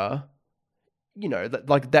 younger,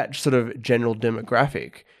 like that sort of general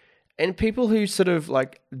demographic, and people who sort of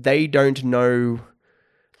like they don't know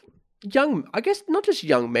young. I guess not just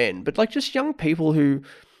young men, but like just young people who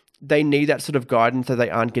they need that sort of guidance that they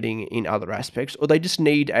aren't getting in other aspects, or they just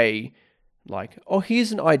need oh,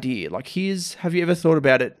 here's an idea. Like have you ever thought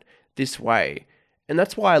about it this way? and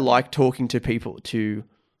that's why I like talking to people, to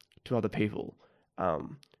other people,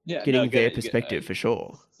 getting their perspective for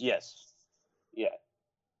sure. Yes. Yeah.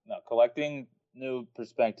 No, collecting new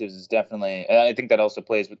perspectives is definitely, and I think that also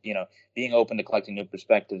plays with, being open to collecting new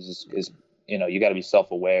perspectives is you got to be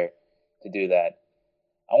self-aware to do that.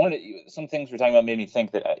 Some things we're talking about made me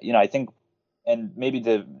think that, I think, and maybe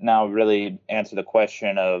to now really answer the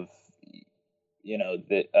question of,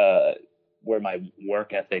 where my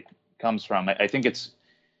work ethic comes from. I think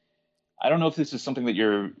I don't know if this is something that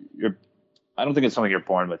I don't think it's something you're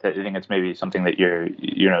born with. I think it's maybe something that you're,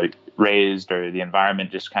 raised, or the environment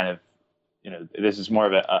just kind of, this is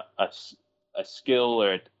more of a skill,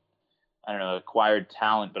 or I don't know, acquired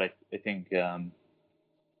talent. But I think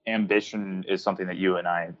ambition is something that you and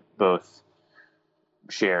I both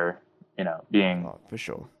share. Being for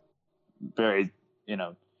sure very,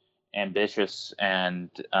 ambitious, and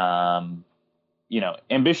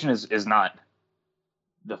ambition is not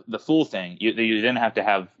the full thing. You then have to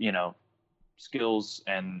have skills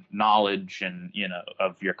and knowledge and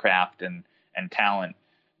of your craft and talent,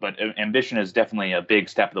 but ambition is definitely a big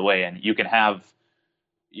step of the way. And you can have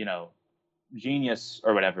genius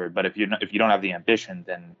or whatever, but if you don't have the ambition,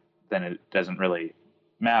 then it doesn't really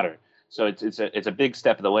matter. So it's a big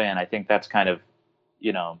step of the way, and I think that's kind of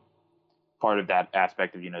part of that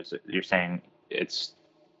aspect of so you're saying it's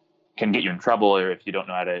can get you in trouble, or if you don't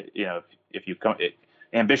know how to if you come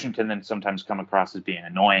ambition can then sometimes come across as being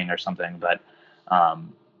annoying or something. But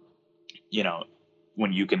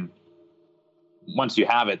when you can, once you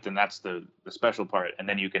have it, then that's the special part, and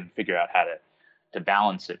then you can figure out how to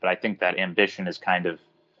balance it. But I think that ambition is kind of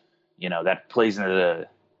that plays into the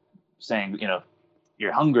saying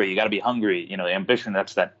you're hungry, you got to be hungry. Ambition,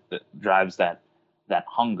 that drives that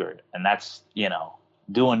hunger, and that's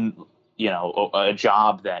doing a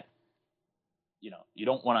job that you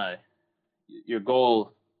don't want to. Your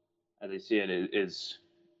goal, as I see it, is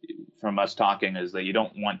from us talking, is that you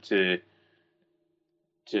don't want to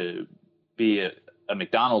be a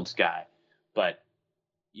McDonald's guy, but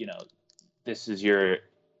this is your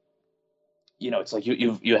it's like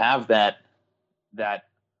you have that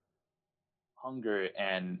hunger,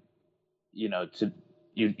 and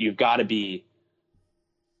you've got to be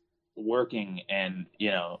working, and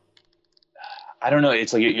I don't know,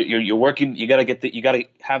 it's like you're working, you got to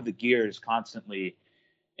have the gears constantly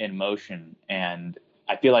in motion. And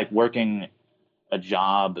I feel like working a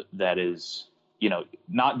job that is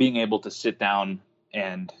not being able to sit down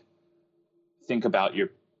and think about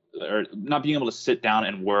or not being able to sit down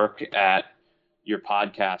and work at your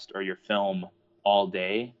podcast or your film all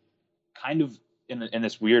day, kind of in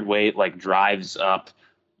this weird way, it like drives up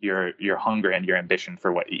your hunger and your ambition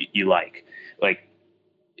for what you like. Like,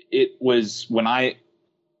 it was when I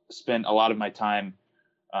spent a lot of my time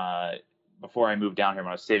before I moved down here, when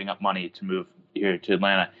I was saving up money to move here to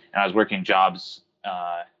Atlanta, and I was working jobs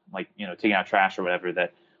like taking out trash or whatever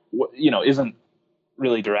that isn't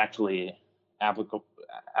really directly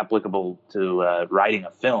applicable to writing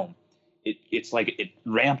a film. It's like it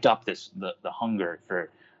ramped up the hunger for,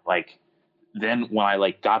 like, then when I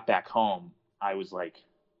like got back home, I was like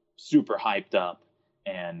super hyped up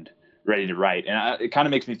and ready to write. And it kind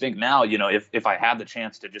of makes me think now, if I had the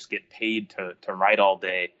chance to just get paid to write all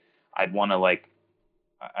day, I'd want to, like,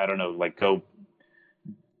 I don't know, like go,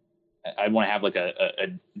 I'd want to have like a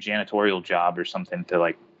janitorial job or something to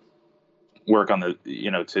like work on the,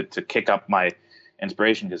 to kick up my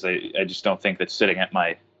inspiration. Cause I just don't think that sitting at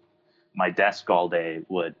my desk all day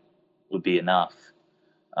would be enough.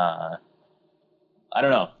 I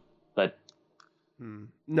don't know, but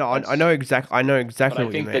no, I know exactly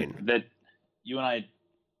what you mean. I think that you and I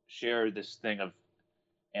share this thing of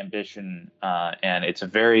ambition, and it's a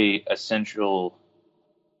very essential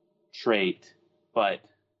trait, but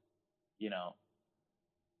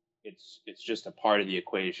it's just a part of the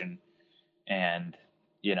equation. And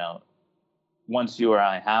once you or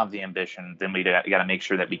I have the ambition, then we got to make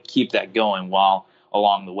sure that we keep that going, while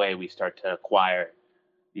along the way we start to acquire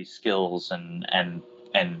these skills and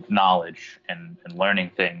knowledge and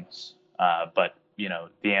learning things. But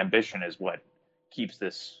the ambition is what keeps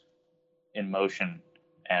this in motion,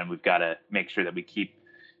 and we've got to make sure that we keep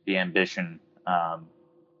the ambition.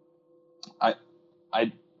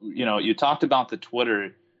 You talked about the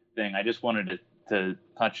Twitter thing. I just wanted to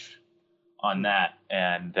touch on that,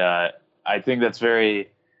 and I think that's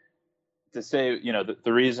very, to say,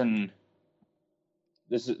 the reason.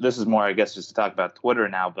 This is more, I guess, just to talk about Twitter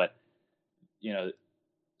now, but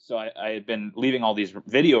so I had been leaving all these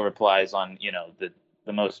video replies on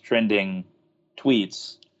the most trending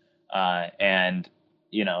tweets, and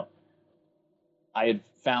I had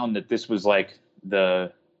found that this was like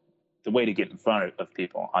the way to get in front of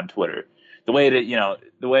people on Twitter. The way to,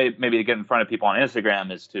 the way maybe to get in front of people on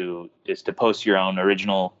Instagram is to post your own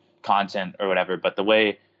original content or whatever. But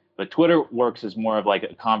Twitter works as more of like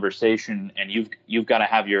a conversation, and you've got to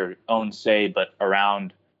have your own say, but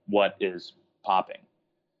around what is popping.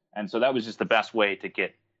 And so that was just the best way to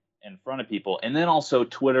get in front of people. And then also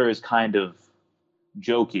Twitter is kind of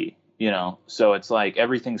jokey, so it's like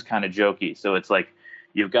everything's kind of jokey. So it's like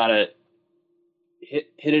you've got to hit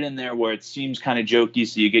it in there where it seems kind of jokey,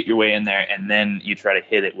 so you get your way in there, and then you try to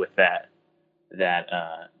hit it with that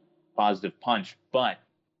positive punch. But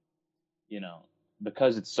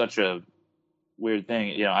because it's such a weird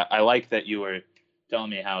thing, I like that you were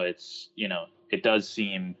telling me how it's it does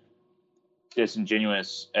seem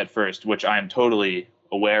disingenuous at first, which I'm totally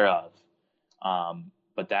aware of.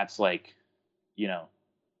 But that's like,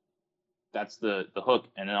 that's the hook,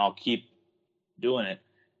 and then I'll keep doing it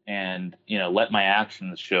and, let my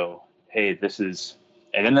actions show, hey, this is,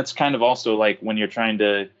 and then that's kind of also like when you're trying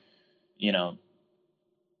to, you're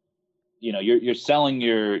selling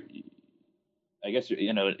your, I guess,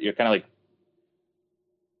 you're kind of like,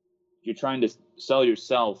 you're trying to sell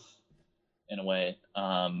yourself in a way,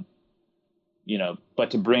 but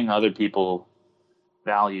to bring other people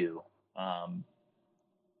value.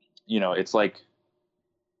 It's like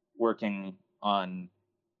working on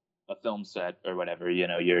a film set or whatever.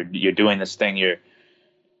 You're doing this thing. You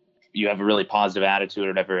have a really positive attitude or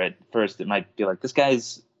whatever. At first, it might be like, this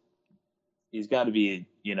guy's, he's got to be,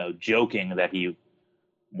 joking that he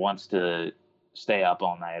wants to stay up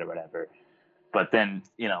all night or whatever. But then,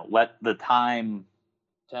 let the time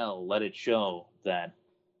tell, let it show that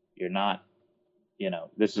you're not,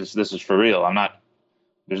 this is for real. I'm not,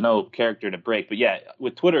 there's no character to break. But yeah,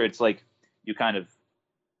 with Twitter, it's like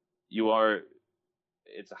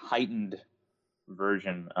it's a heightened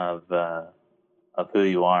version of who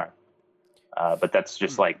you are. But that's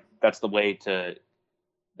just like, that's the way the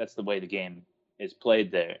game is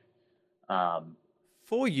played there.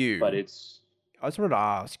 For you, but I just wanted to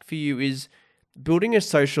ask, for you, is building a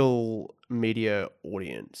social media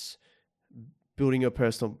audience, building your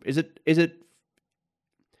personal, is it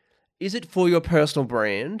for your personal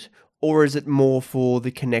brand, or is it more for the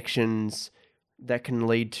connections that can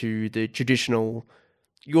lead to the traditional,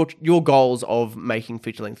 your goals of making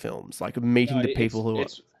feature-length films, like meeting the people who are...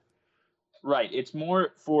 Right. It's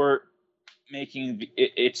more for making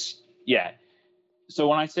yeah. So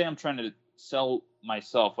when I say I'm trying to sell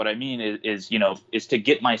myself, what I mean is to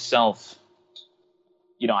get myself,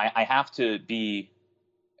 I have to be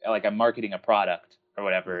like, I'm marketing a product or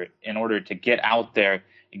whatever in order to get out there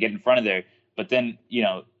and get in front of there. But then,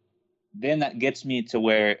 then that gets me to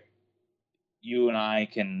where you and I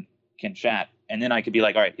can chat. And then I could be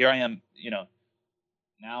like, all right, here I am,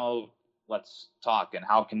 now let's talk. And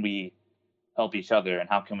how can we help each other? And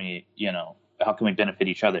how can we benefit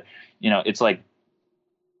each other? It's like,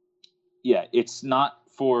 yeah, it's not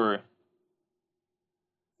for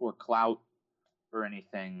clout or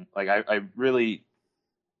anything. Like I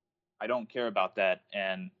don't care about that.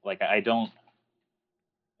 And like, and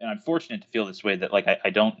I'm fortunate to feel this way, that like, I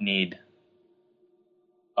don't need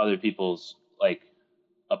other people's like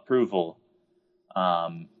approval.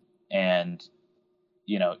 And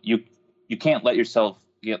you can't let yourself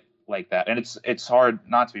get like that. And it's hard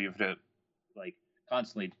not to. You have to like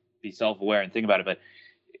constantly be self-aware and think about it, but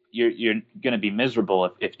you're going to be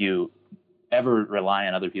miserable if you ever rely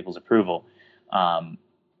on other people's approval.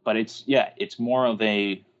 But it's more of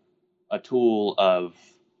a tool of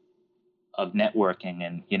networking.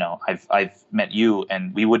 And I've met you,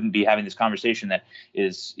 and we wouldn't be having this conversation that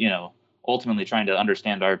is ultimately trying to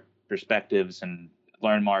understand our perspectives and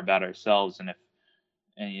learn more about ourselves. And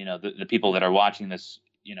the people that are watching this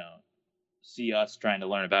see us trying to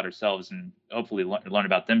learn about ourselves and hopefully learn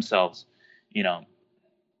about themselves.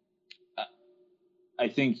 I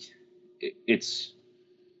think it's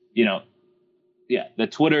the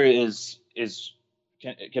Twitter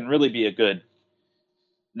can really be a good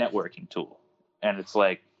networking tool. And it's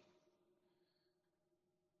like,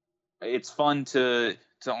 it's fun to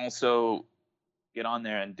also get on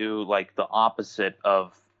there and do like the opposite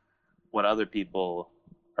of what other people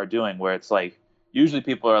are doing, where it's like, usually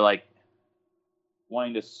people are like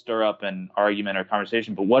wanting to stir up an argument or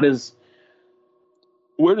conversation, but where does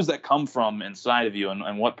that come from inside of you,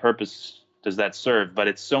 and what purpose does that serve? But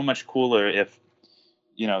it's so much cooler if,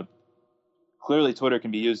 clearly Twitter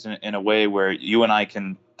can be used in a way where you and I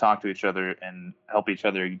can talk to each other and help each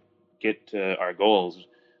other get to our goals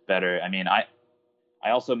better. I mean, I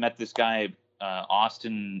also met this guy,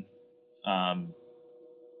 Austin,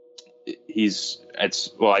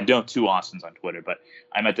 well, I know two Austins on Twitter, but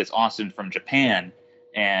I met this Austin from Japan,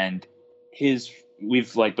 and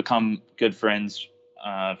we've like become good friends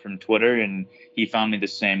from Twitter, and he found me the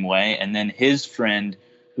same way. And then his friend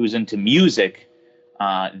who's into music,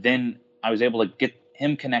 then I was able to get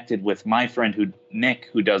him connected with my friend Nick,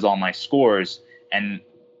 who does all my scores, and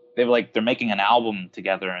they're making an album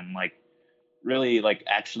together and like really like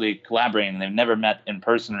actually collaborating. They've never met in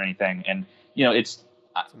person or anything, and it's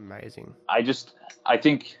amazing. I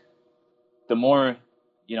think the more,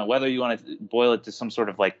 whether you want to boil it to some sort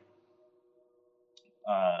of like,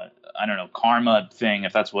 I don't know, karma thing,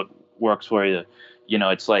 if that's what works for you,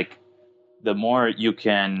 it's like the more you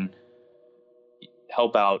can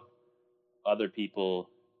help out other people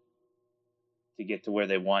to get to where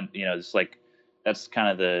they want, it's like, that's kind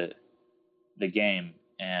of the game.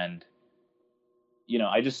 And,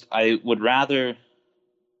 I would rather,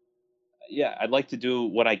 I'd like to do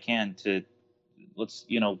what I can to let's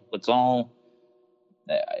all,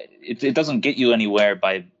 it doesn't get you anywhere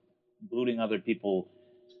by booting other people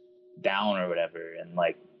down or whatever. And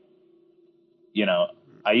like,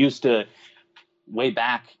 I used to way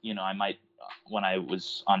back, I might, when I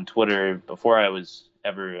was on Twitter before I was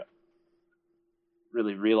ever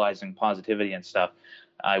really realizing positivity and stuff,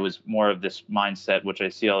 I was more of this mindset, which I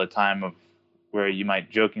see all the time, of where you might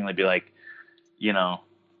jokingly be like,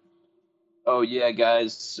 oh yeah,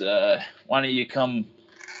 guys, why don't you come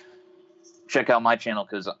check out my channel,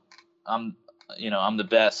 because I'm the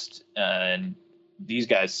best, and these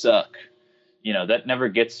guys suck. That never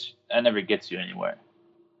gets you anywhere.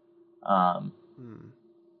 No,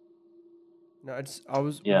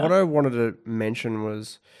 what I wanted to mention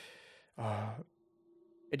was,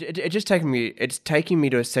 it's taking me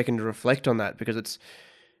to a second to reflect on that, because it's,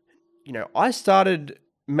 I started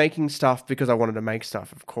making stuff because I wanted to make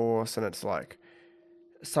stuff, of course, and it's like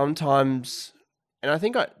sometimes, and I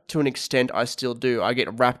think to an extent I still do, I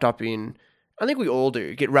get wrapped up in, I think we all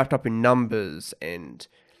do, get wrapped up in numbers and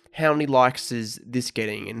how many likes is this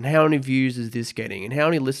getting, and how many views is this getting, and how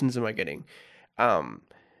many listens am I getting, and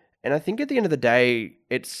I think at the end of the day,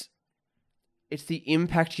 it's the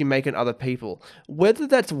impact you make on other people, whether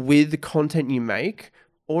that's with the content you make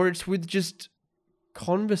or it's with just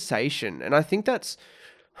conversation. And I think that's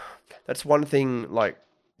one thing, like,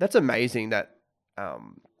 that's amazing that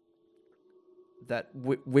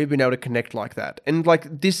we've been able to connect like that. And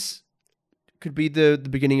like, this could be the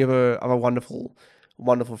beginning of a wonderful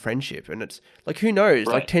friendship. And it's like, who knows,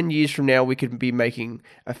 right. Like 10 years from now, we could be making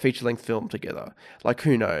a feature-length film together. Like,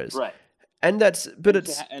 who knows? Right. And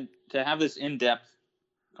to have this in-depth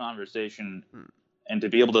conversation and to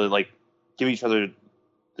be able to like give each other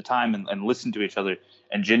the time and listen to each other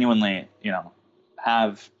and genuinely,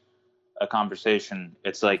 have a conversation.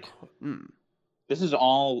 It's like, this is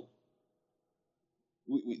all,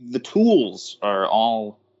 the tools are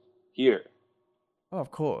all here. Oh, of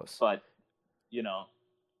course. But,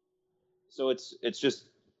 so it's just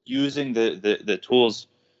using the tools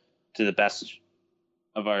to the best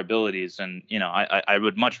of our abilities. And, I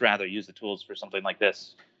would much rather use the tools for something like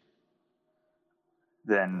this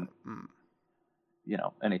than,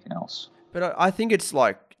 anything else. But I think it's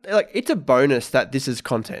like it's a bonus that this is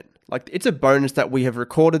content. Like, it's a bonus that we have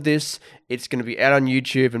recorded this. It's going to be out on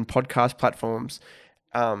YouTube and podcast platforms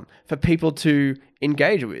for people to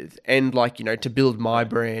engage with, and like, to build my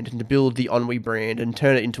brand and to build the Ennui brand and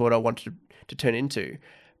turn it into what I want to turn into.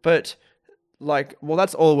 But like, well,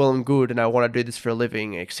 that's all well and good, and I want to do this for a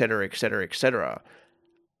living, etc., etc., etc.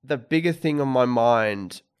 The bigger thing on my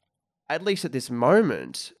mind, at least at this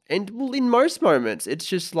moment, and well, in most moments, it's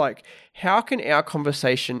just like, how can our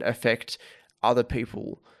conversation affect other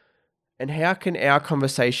people? And how can our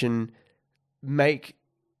conversation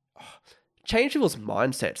change people's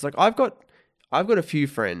mindsets? Like, I've got a few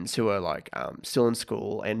friends who are like still in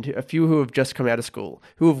school, and a few who have just come out of school,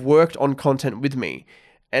 who have worked on content with me.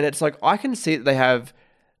 And it's like, I can see that they have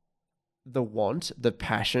the want, the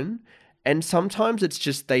passion, and sometimes it's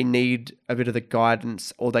just they need a bit of the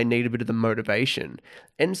guidance, or they need a bit of the motivation.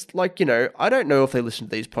 And it's like, I don't know if they listen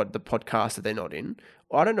to the podcasts that they're not in,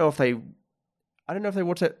 or I don't know if they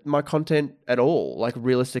watch my content at all, like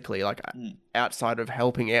realistically, like outside of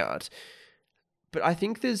helping out. But I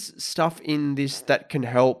think there's stuff in this that can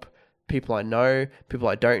help people I know, people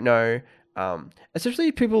I don't know,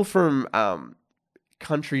 especially people from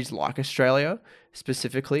countries like Australia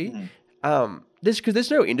specifically.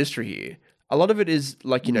 There's no industry here. A lot of it is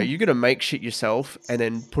like, you got to make shit yourself and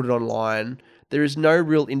then put it online. There is no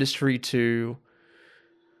real industry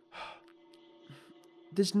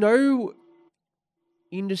there's no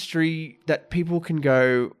industry that people can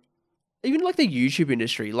go, even like the YouTube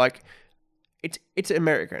industry, like it's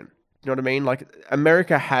American. You know what I mean? Like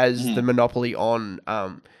America has the monopoly on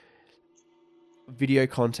video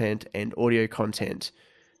content and audio content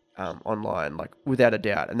online, like without a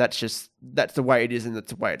doubt. And that's the way it is, and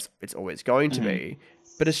that's the way it's always going to be.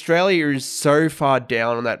 But Australia is so far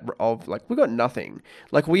down on that of like we've got nothing.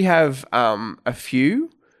 Like we have a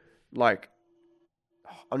few, like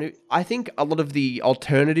I think a lot of the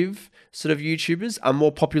alternative sort of YouTubers are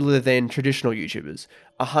more popular than traditional YouTubers.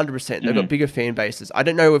 100%. They've got bigger fan bases. I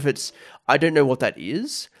don't know what that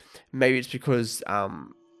is. Maybe it's because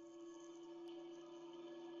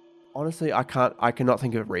honestly, I cannot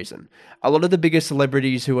think of a reason. A lot of the biggest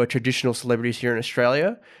celebrities who are traditional celebrities here in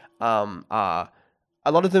Australia, are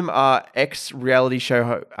a lot of them are ex-reality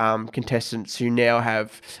show contestants who now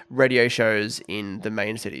have radio shows in the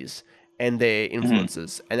main cities, and they're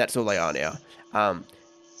influencers, and that's all they are now.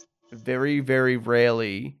 Very, very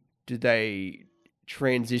rarely do they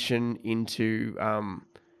transition into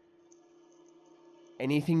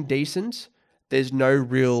anything decent. There's no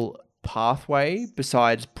real pathway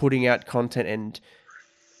besides putting out content and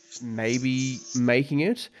maybe making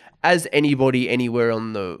it, as anybody anywhere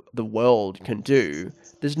on the world can do.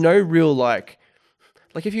 There's no real like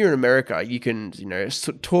if you're in America, you can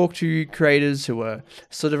talk to creators who are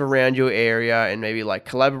sort of around your area and maybe like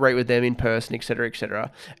collaborate with them in person, etc.,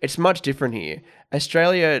 etc. It's much different here.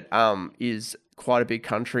 Australia is quite a big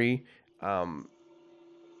country. I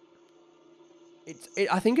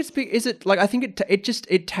think it's big. Is it like? I think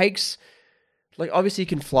it takes, like, obviously you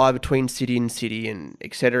can fly between city and city and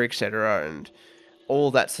et cetera, and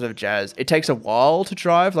all that sort of jazz. It takes a while to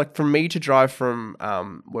drive. Like for me to drive from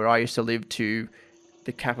where I used to live to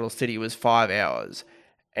the capital city was 5 hours,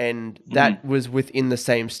 and that was within the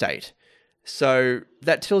same state. So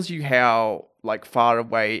that tells you how like far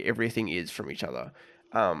away everything is from each other.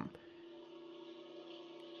 I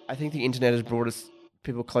think the internet has brought us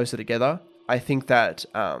people closer together. I think that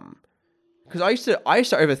because I used to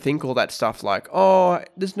overthink all that stuff, like, oh,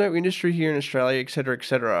 there's no industry here in Australia, etc.,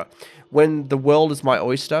 etc. When the world is my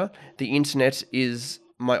oyster, the internet is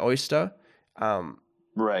my oyster.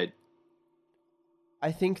 Right.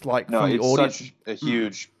 I think like no, from the it's audience, such a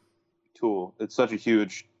huge tool. It's such a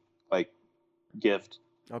huge like gift.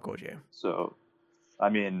 oh god, yeah. So, I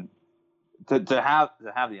mean, to have the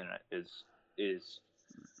internet is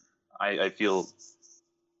I feel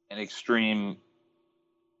an extreme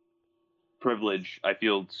privilege. I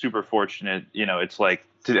feel super fortunate. It's like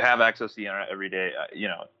to have access to the internet every day.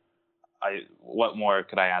 What more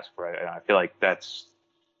could I ask for? I feel like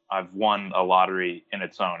I've won a lottery in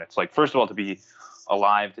its own. It's like, first of all, to be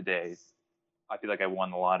alive today, I feel like I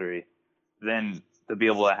won the lottery. Then to be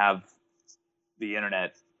able to have the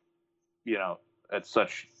internet, at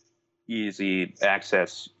such easy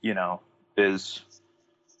access, is,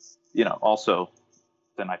 also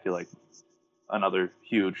then I feel like another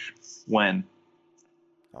huge win.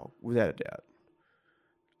 Oh, without a doubt.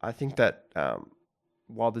 I think that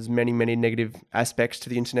while there's many, many negative aspects to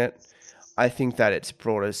the internet, I think that it's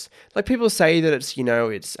brought us, like people say that it's,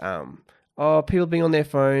 it's, people being on their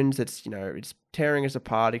phones, it's, it's tearing us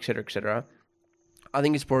apart, etc., etc. I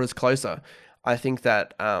think it's brought us closer. I think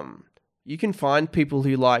that you can find people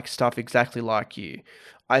who like stuff exactly like you.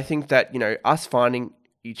 I think that, us finding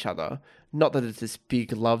each other, not that it's this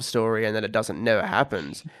big love story and that it never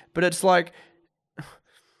happens, but it's like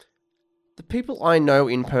the people I know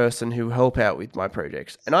in person who help out with my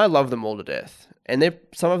projects, and I love them all to death. And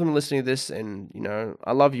some of them are listening to this, and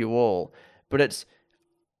I love you all. But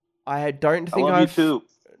I don't think I love you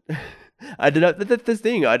too. I don't know. That's the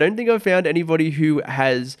thing. I don't think I've found anybody who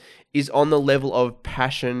is on the level of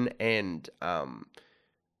passion and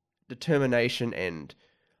determination and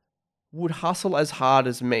would hustle as hard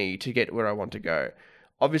as me to get where I want to go.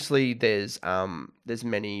 Obviously, there's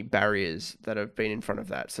many barriers that have been in front of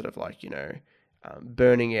that, sort of like,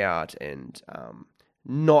 burning out and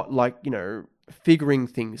not like, figuring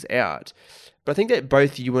things out. But I think that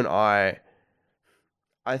both you and I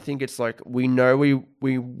think it's like we know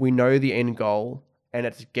we know the end goal, and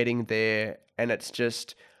it's getting there, and it's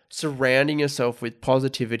just surrounding yourself with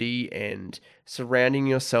positivity and surrounding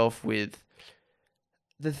yourself with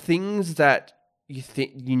the things that you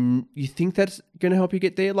think that's going to help you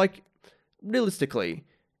get there. Like, realistically,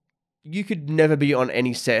 you could never be on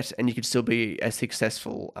any set and you could still be a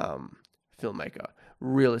successful filmmaker,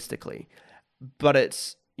 realistically. But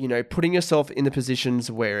it's, putting yourself in the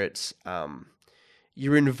positions where it's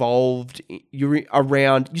you're involved, you're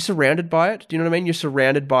surrounded by it. Do you know what I mean? You're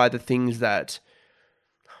surrounded by the things that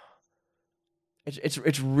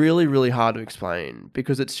it's really, really hard to explain,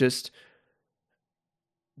 because it's just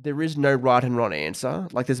there is no right and wrong answer.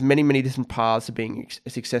 Like, there's many, many different paths to being a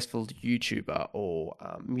successful YouTuber or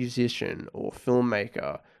musician or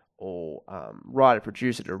filmmaker or writer,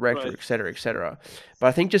 producer, director, Right. etc., etc. But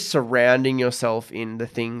I think just surrounding yourself in the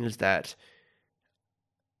things that,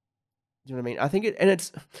 you know what I mean? I think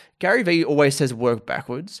it's Gary Vee always says work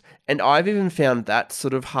backwards, and I've even found that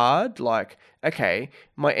sort of hard. Like, okay,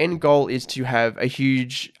 my end goal is to have a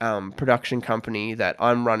huge production company that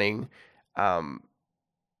I'm running.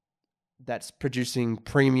 That's producing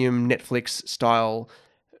premium Netflix style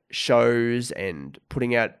shows and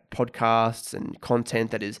putting out podcasts and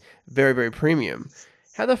content that is very, very premium.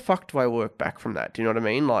 How the fuck do I work back from that? Do you know what I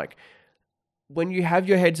mean? Like, when you have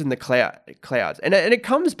your heads in the clouds, and it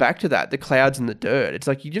comes back to that, the clouds and the dirt. It's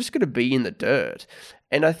like, you just got to be in the dirt.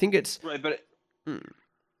 And I think it's... Right, but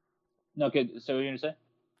No, okay. So what are you gonna say?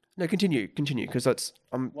 No, continue, because it's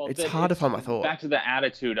Well, hard to find my thought. Back to the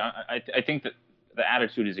attitude. I think that the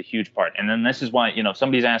attitude is a huge part, and then this is why, if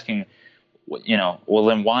somebody's asking, well,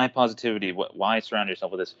 then why positivity? Why surround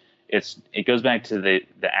yourself with this? It goes back to the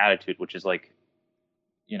attitude, which is like,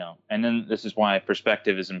 and then this is why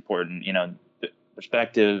perspective is important. The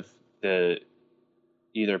perspective, the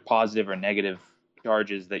either positive or negative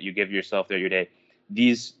charges that you give yourself throughout your day,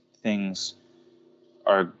 these things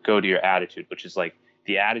go to your attitude, which is like,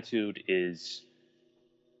 the attitude is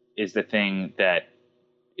the thing that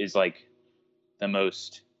is like the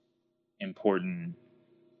most important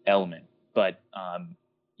element. But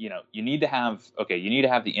you need to have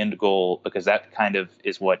the end goal, because that kind of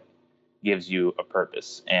is what gives you a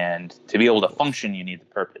purpose, and to be able to function, you need the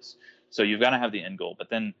purpose. So you've got to have the end goal, but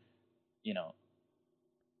then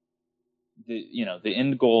the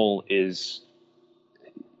end goal is,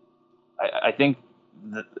 I think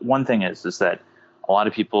the one thing is that a lot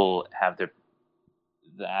of people have the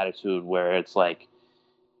attitude where it's like,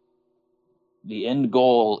 the end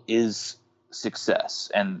goal is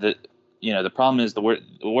success, and the problem is the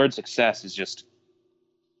word success is just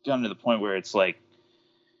come to the point where it's like,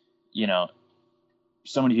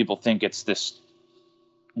 so many people think it's this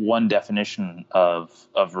one definition of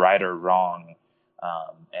right or wrong,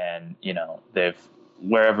 and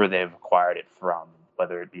wherever they've acquired it from,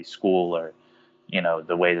 whether it be school or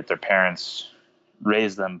the way that their parents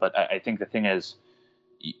raised them. But I think the thing is,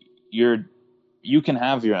 you can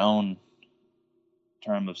have your own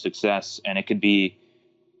term of success, and it could be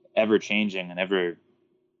ever changing and ever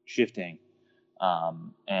shifting,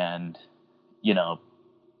 and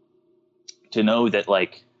to know that,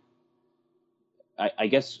 like, I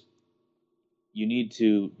guess you need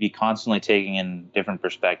to be constantly taking in different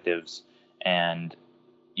perspectives, and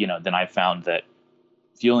then I found that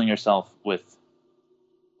fueling yourself with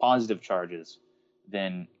positive charges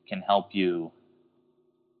then can help you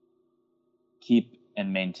keep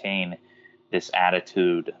and maintain this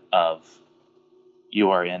attitude of,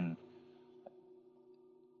 you are in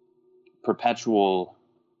perpetual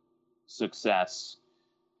success.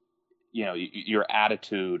 Your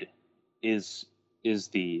attitude is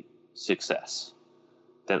the success,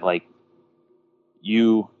 that, like,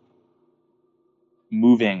 you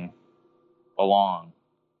moving along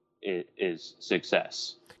is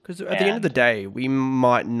success. Because at the end of the day, we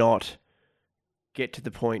might not get to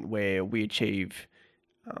the point where we achieve,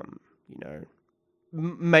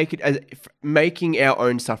 make it as making our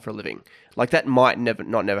own stuff for a living. Like, that might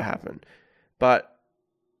not never happen, but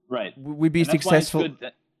right, we'd be and that's successful. why it's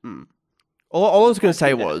good All I was going to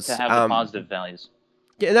say was to have the positive values.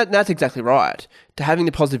 Yeah, that's exactly right. To having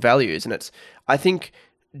the positive values, and I think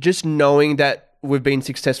just knowing that we've been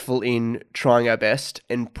successful in trying our best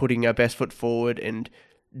and putting our best foot forward and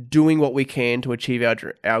doing what we can to achieve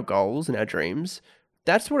our goals and our dreams.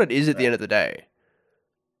 That's what it is at the end of the day.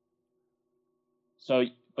 So,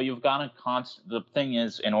 but you've got to the thing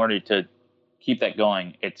is, in order to keep that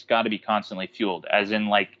going, it's got to be constantly fueled, as in,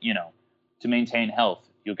 like, to maintain health,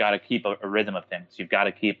 you've got to keep a rhythm of things. You've got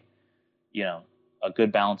to keep, a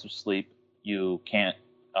good balance of sleep. You can't,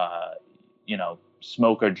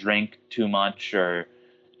 smoke or drink too much, or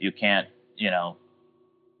you can't,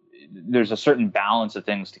 there's a certain balance of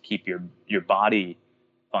things to keep your body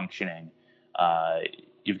functioning.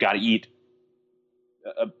 You've got to eat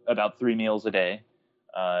about 3 meals a day.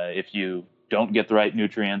 If you don't get the right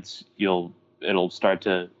nutrients, it'll start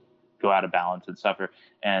to go out of balance and suffer.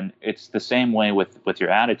 And it's the same way with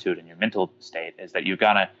your attitude and your mental state, is that you've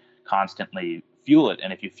got to constantly fuel it.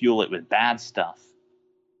 And if you fuel it with bad stuff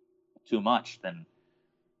too much, then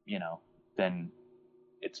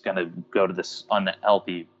it's going to go to this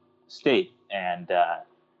unhealthy state. And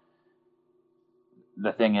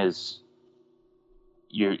the thing is,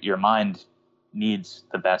 your mind needs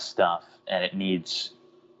the best stuff, and it needs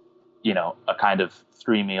a kind of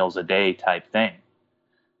 3 meals a day type thing.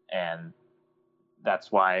 And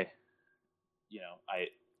that's why, I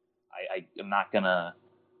am not going to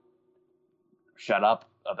shut up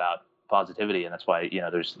about positivity. And that's why,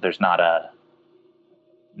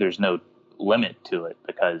 there's no limit to it,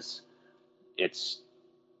 because it's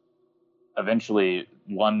eventually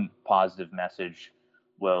one positive message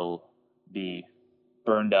will be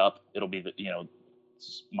burned up. It'll be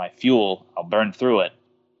my fuel. I'll burn through it,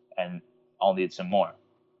 and I'll need some more.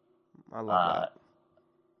 I love that.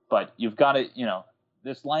 But you've got to,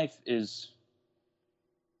 this life is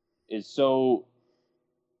so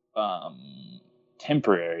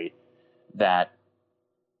temporary that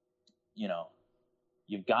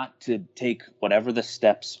you've got to take whatever the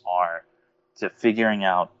steps are to figuring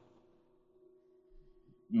out,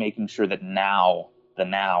 making sure that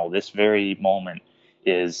this very moment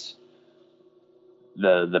is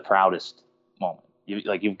the proudest moment.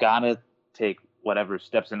 You've got to take whatever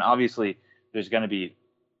steps, and obviously there's going to be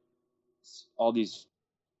all these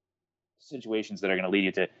situations that are going to lead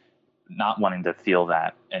you to not wanting to feel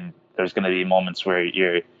that, and there's going to be moments where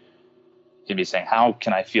you're going to be saying, how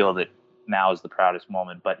can I feel that now is the proudest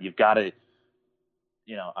moment? But you've got to,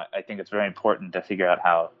 I think it's very important to figure out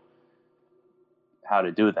how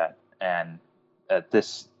to do that, and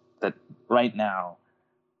that right now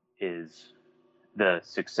is the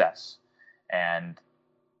success. And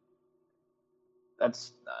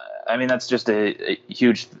that's just a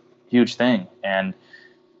huge thing. And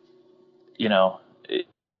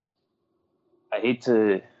I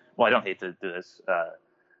don't hate to do this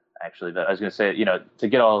actually, but I was going to say, to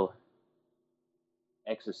get all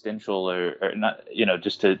existential or not,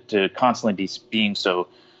 just to constantly be being so,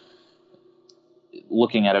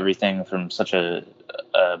 looking at everything from such a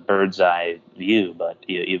bird's eye view. But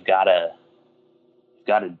you've got to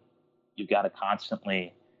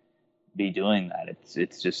constantly be doing that.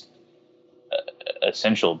 It's just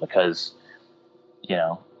essential, because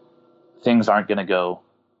things aren't going to go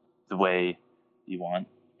the way you want,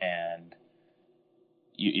 and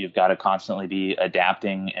you've got to constantly be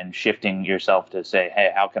adapting and shifting yourself to say,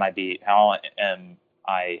 hey, how am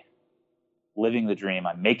I living the dream?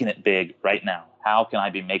 I'm making it big right now. How can I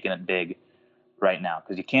be making it big right now?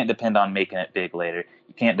 Because you can't depend on making it big later.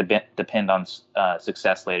 You can't depend on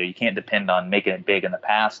success later. You can't depend on making it big in the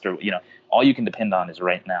past, or all you can depend on is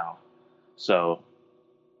right now. So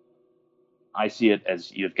I see it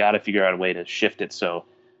as you've got to figure out a way to shift it so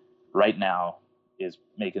right now is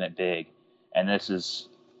making it big, and this is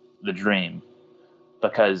the dream.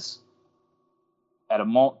 Because at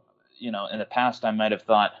in the past I might have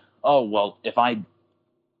thought, oh well, if I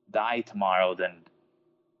die tomorrow, then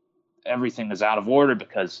everything is out of order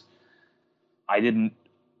because I didn't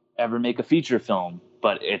ever make a feature film.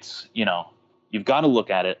 But it's, you've got to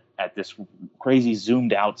look at it at this crazy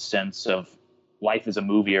zoomed out sense of life is a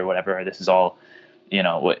movie or whatever. This is all,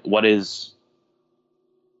 what is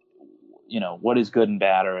good and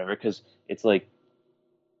bad or whatever. Because it's like,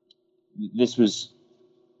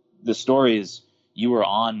 the story is you were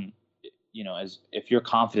on, as if you're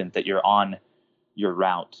confident that you're on your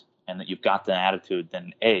route and that you've got the attitude,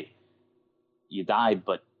 then you died,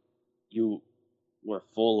 but you were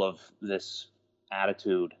full of this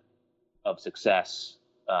attitude of success,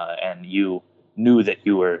 and you knew that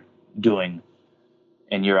you were doing,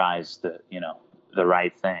 in your eyes, the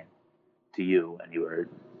right thing to you, and you were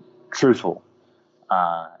truthful,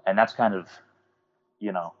 and that's kind of,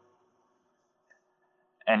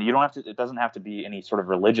 and you don't have to. It doesn't have to be any sort of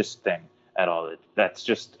religious thing at all. That's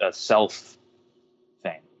just a self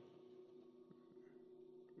thing.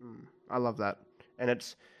 I love that,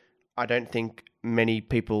 and I don't think many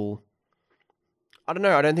people. I don't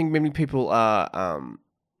know. I don't think many people are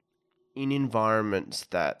in environments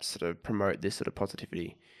that sort of promote this sort of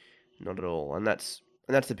positivity. Not at all, and that's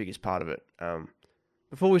the biggest part of it.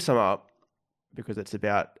 Before we sum up, because it's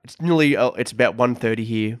about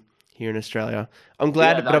 1:30 here in Australia. I'm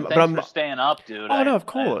glad, yeah, but I'm for staying up, dude. Oh no, of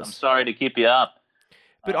course. I'm sorry to keep you up.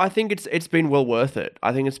 But I think it's been well worth it.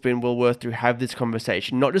 I think it's been well worth to have this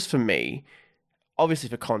conversation, not just for me, obviously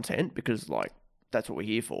for content, because that's what we're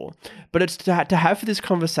here for. But it's to have this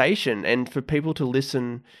conversation and for people to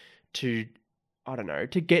listen to, I don't know,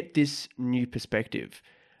 to get this new perspective.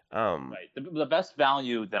 Right. The best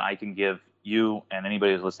value that I can give you and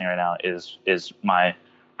anybody who's listening right now is my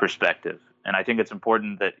perspective. And I think it's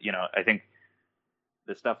important that, I think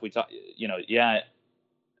the stuff we talk,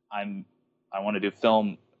 I want to do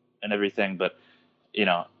film and everything, but,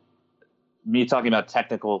 me talking about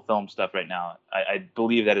technical film stuff right now, I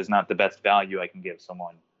believe that is not the best value I can give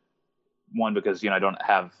someone. One, because, I don't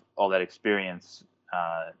have all that experience.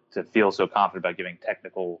 to feel so confident about giving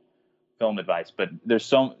technical film advice. But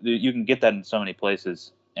you can get that in so many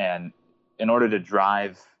places. And in order to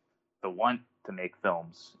drive the want to make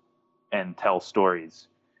films and tell stories,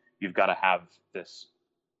 you've got to have this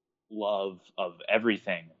love of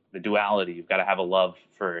everything, the duality. You've got to have a love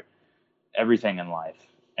for everything in life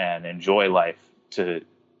and enjoy life to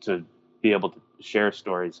be able to share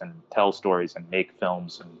stories and tell stories and make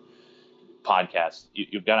films and podcasts.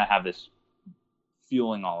 You've got to have this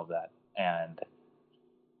fueling all of that. And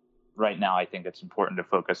right now, I think it's important to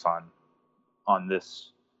focus on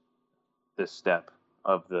this step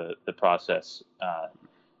of the process.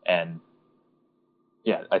 And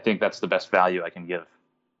yeah, I think that's the best value I can give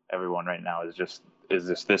everyone right now is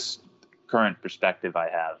this current perspective I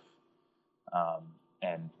have.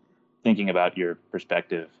 And thinking about your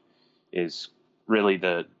perspective is really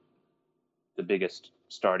the biggest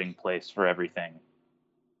starting place for everything.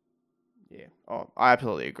 Yeah. Oh, I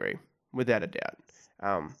absolutely agree, without a doubt.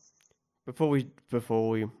 Before we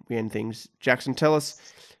end things, Jackson, tell us,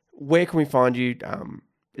 where can we find you?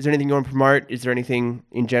 Is there anything you want to promote? Is there anything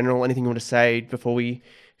in general, anything you want to say before we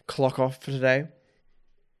clock off for today?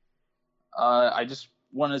 I just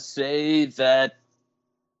want to say that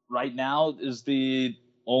right now is the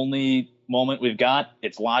only moment we've got.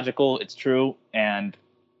 It's logical, it's true, and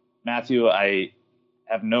Matthew, I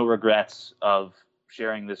have no regrets of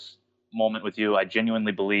sharing this moment with you. I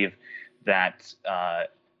genuinely believe that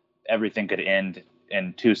everything could end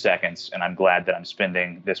in 2 seconds, and I'm glad that I'm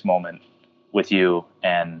spending this moment with you,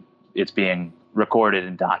 and it's being recorded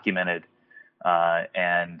and documented.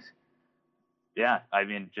 And yeah, I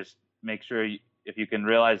mean, just make sure if you can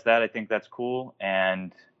realize that, I think that's cool.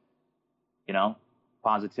 And, you know,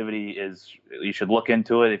 positivity you should look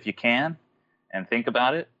into it if you can and think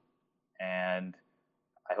about it. And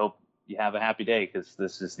I hope you have a happy day, because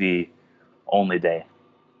this is the only day.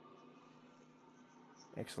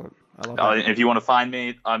 Excellent. I love that. If you want to find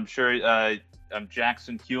me, I'm sure I'm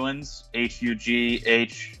Jackson Hughens,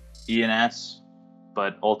 Hughens,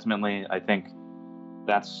 but ultimately I think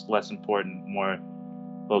that's less important, more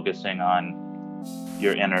focusing on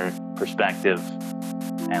your inner perspective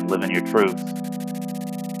and living your truth.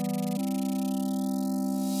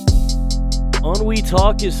 Ennui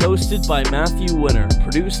Talk is hosted by Matthew Winner,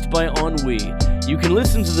 produced by Ennui. You can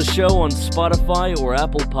listen to the show on Spotify or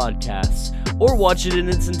Apple Podcasts, or watch it in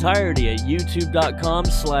its entirety at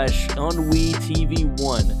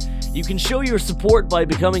youtube.com/EnnuiTV1. You can show your support by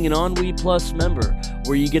becoming an Ennui Plus member,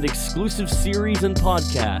 where you get exclusive series and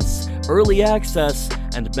podcasts, early access,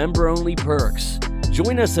 and member-only perks.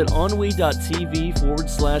 Join us at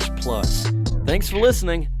ennui.tv/plus. Thanks for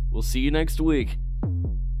listening. We'll see you next week.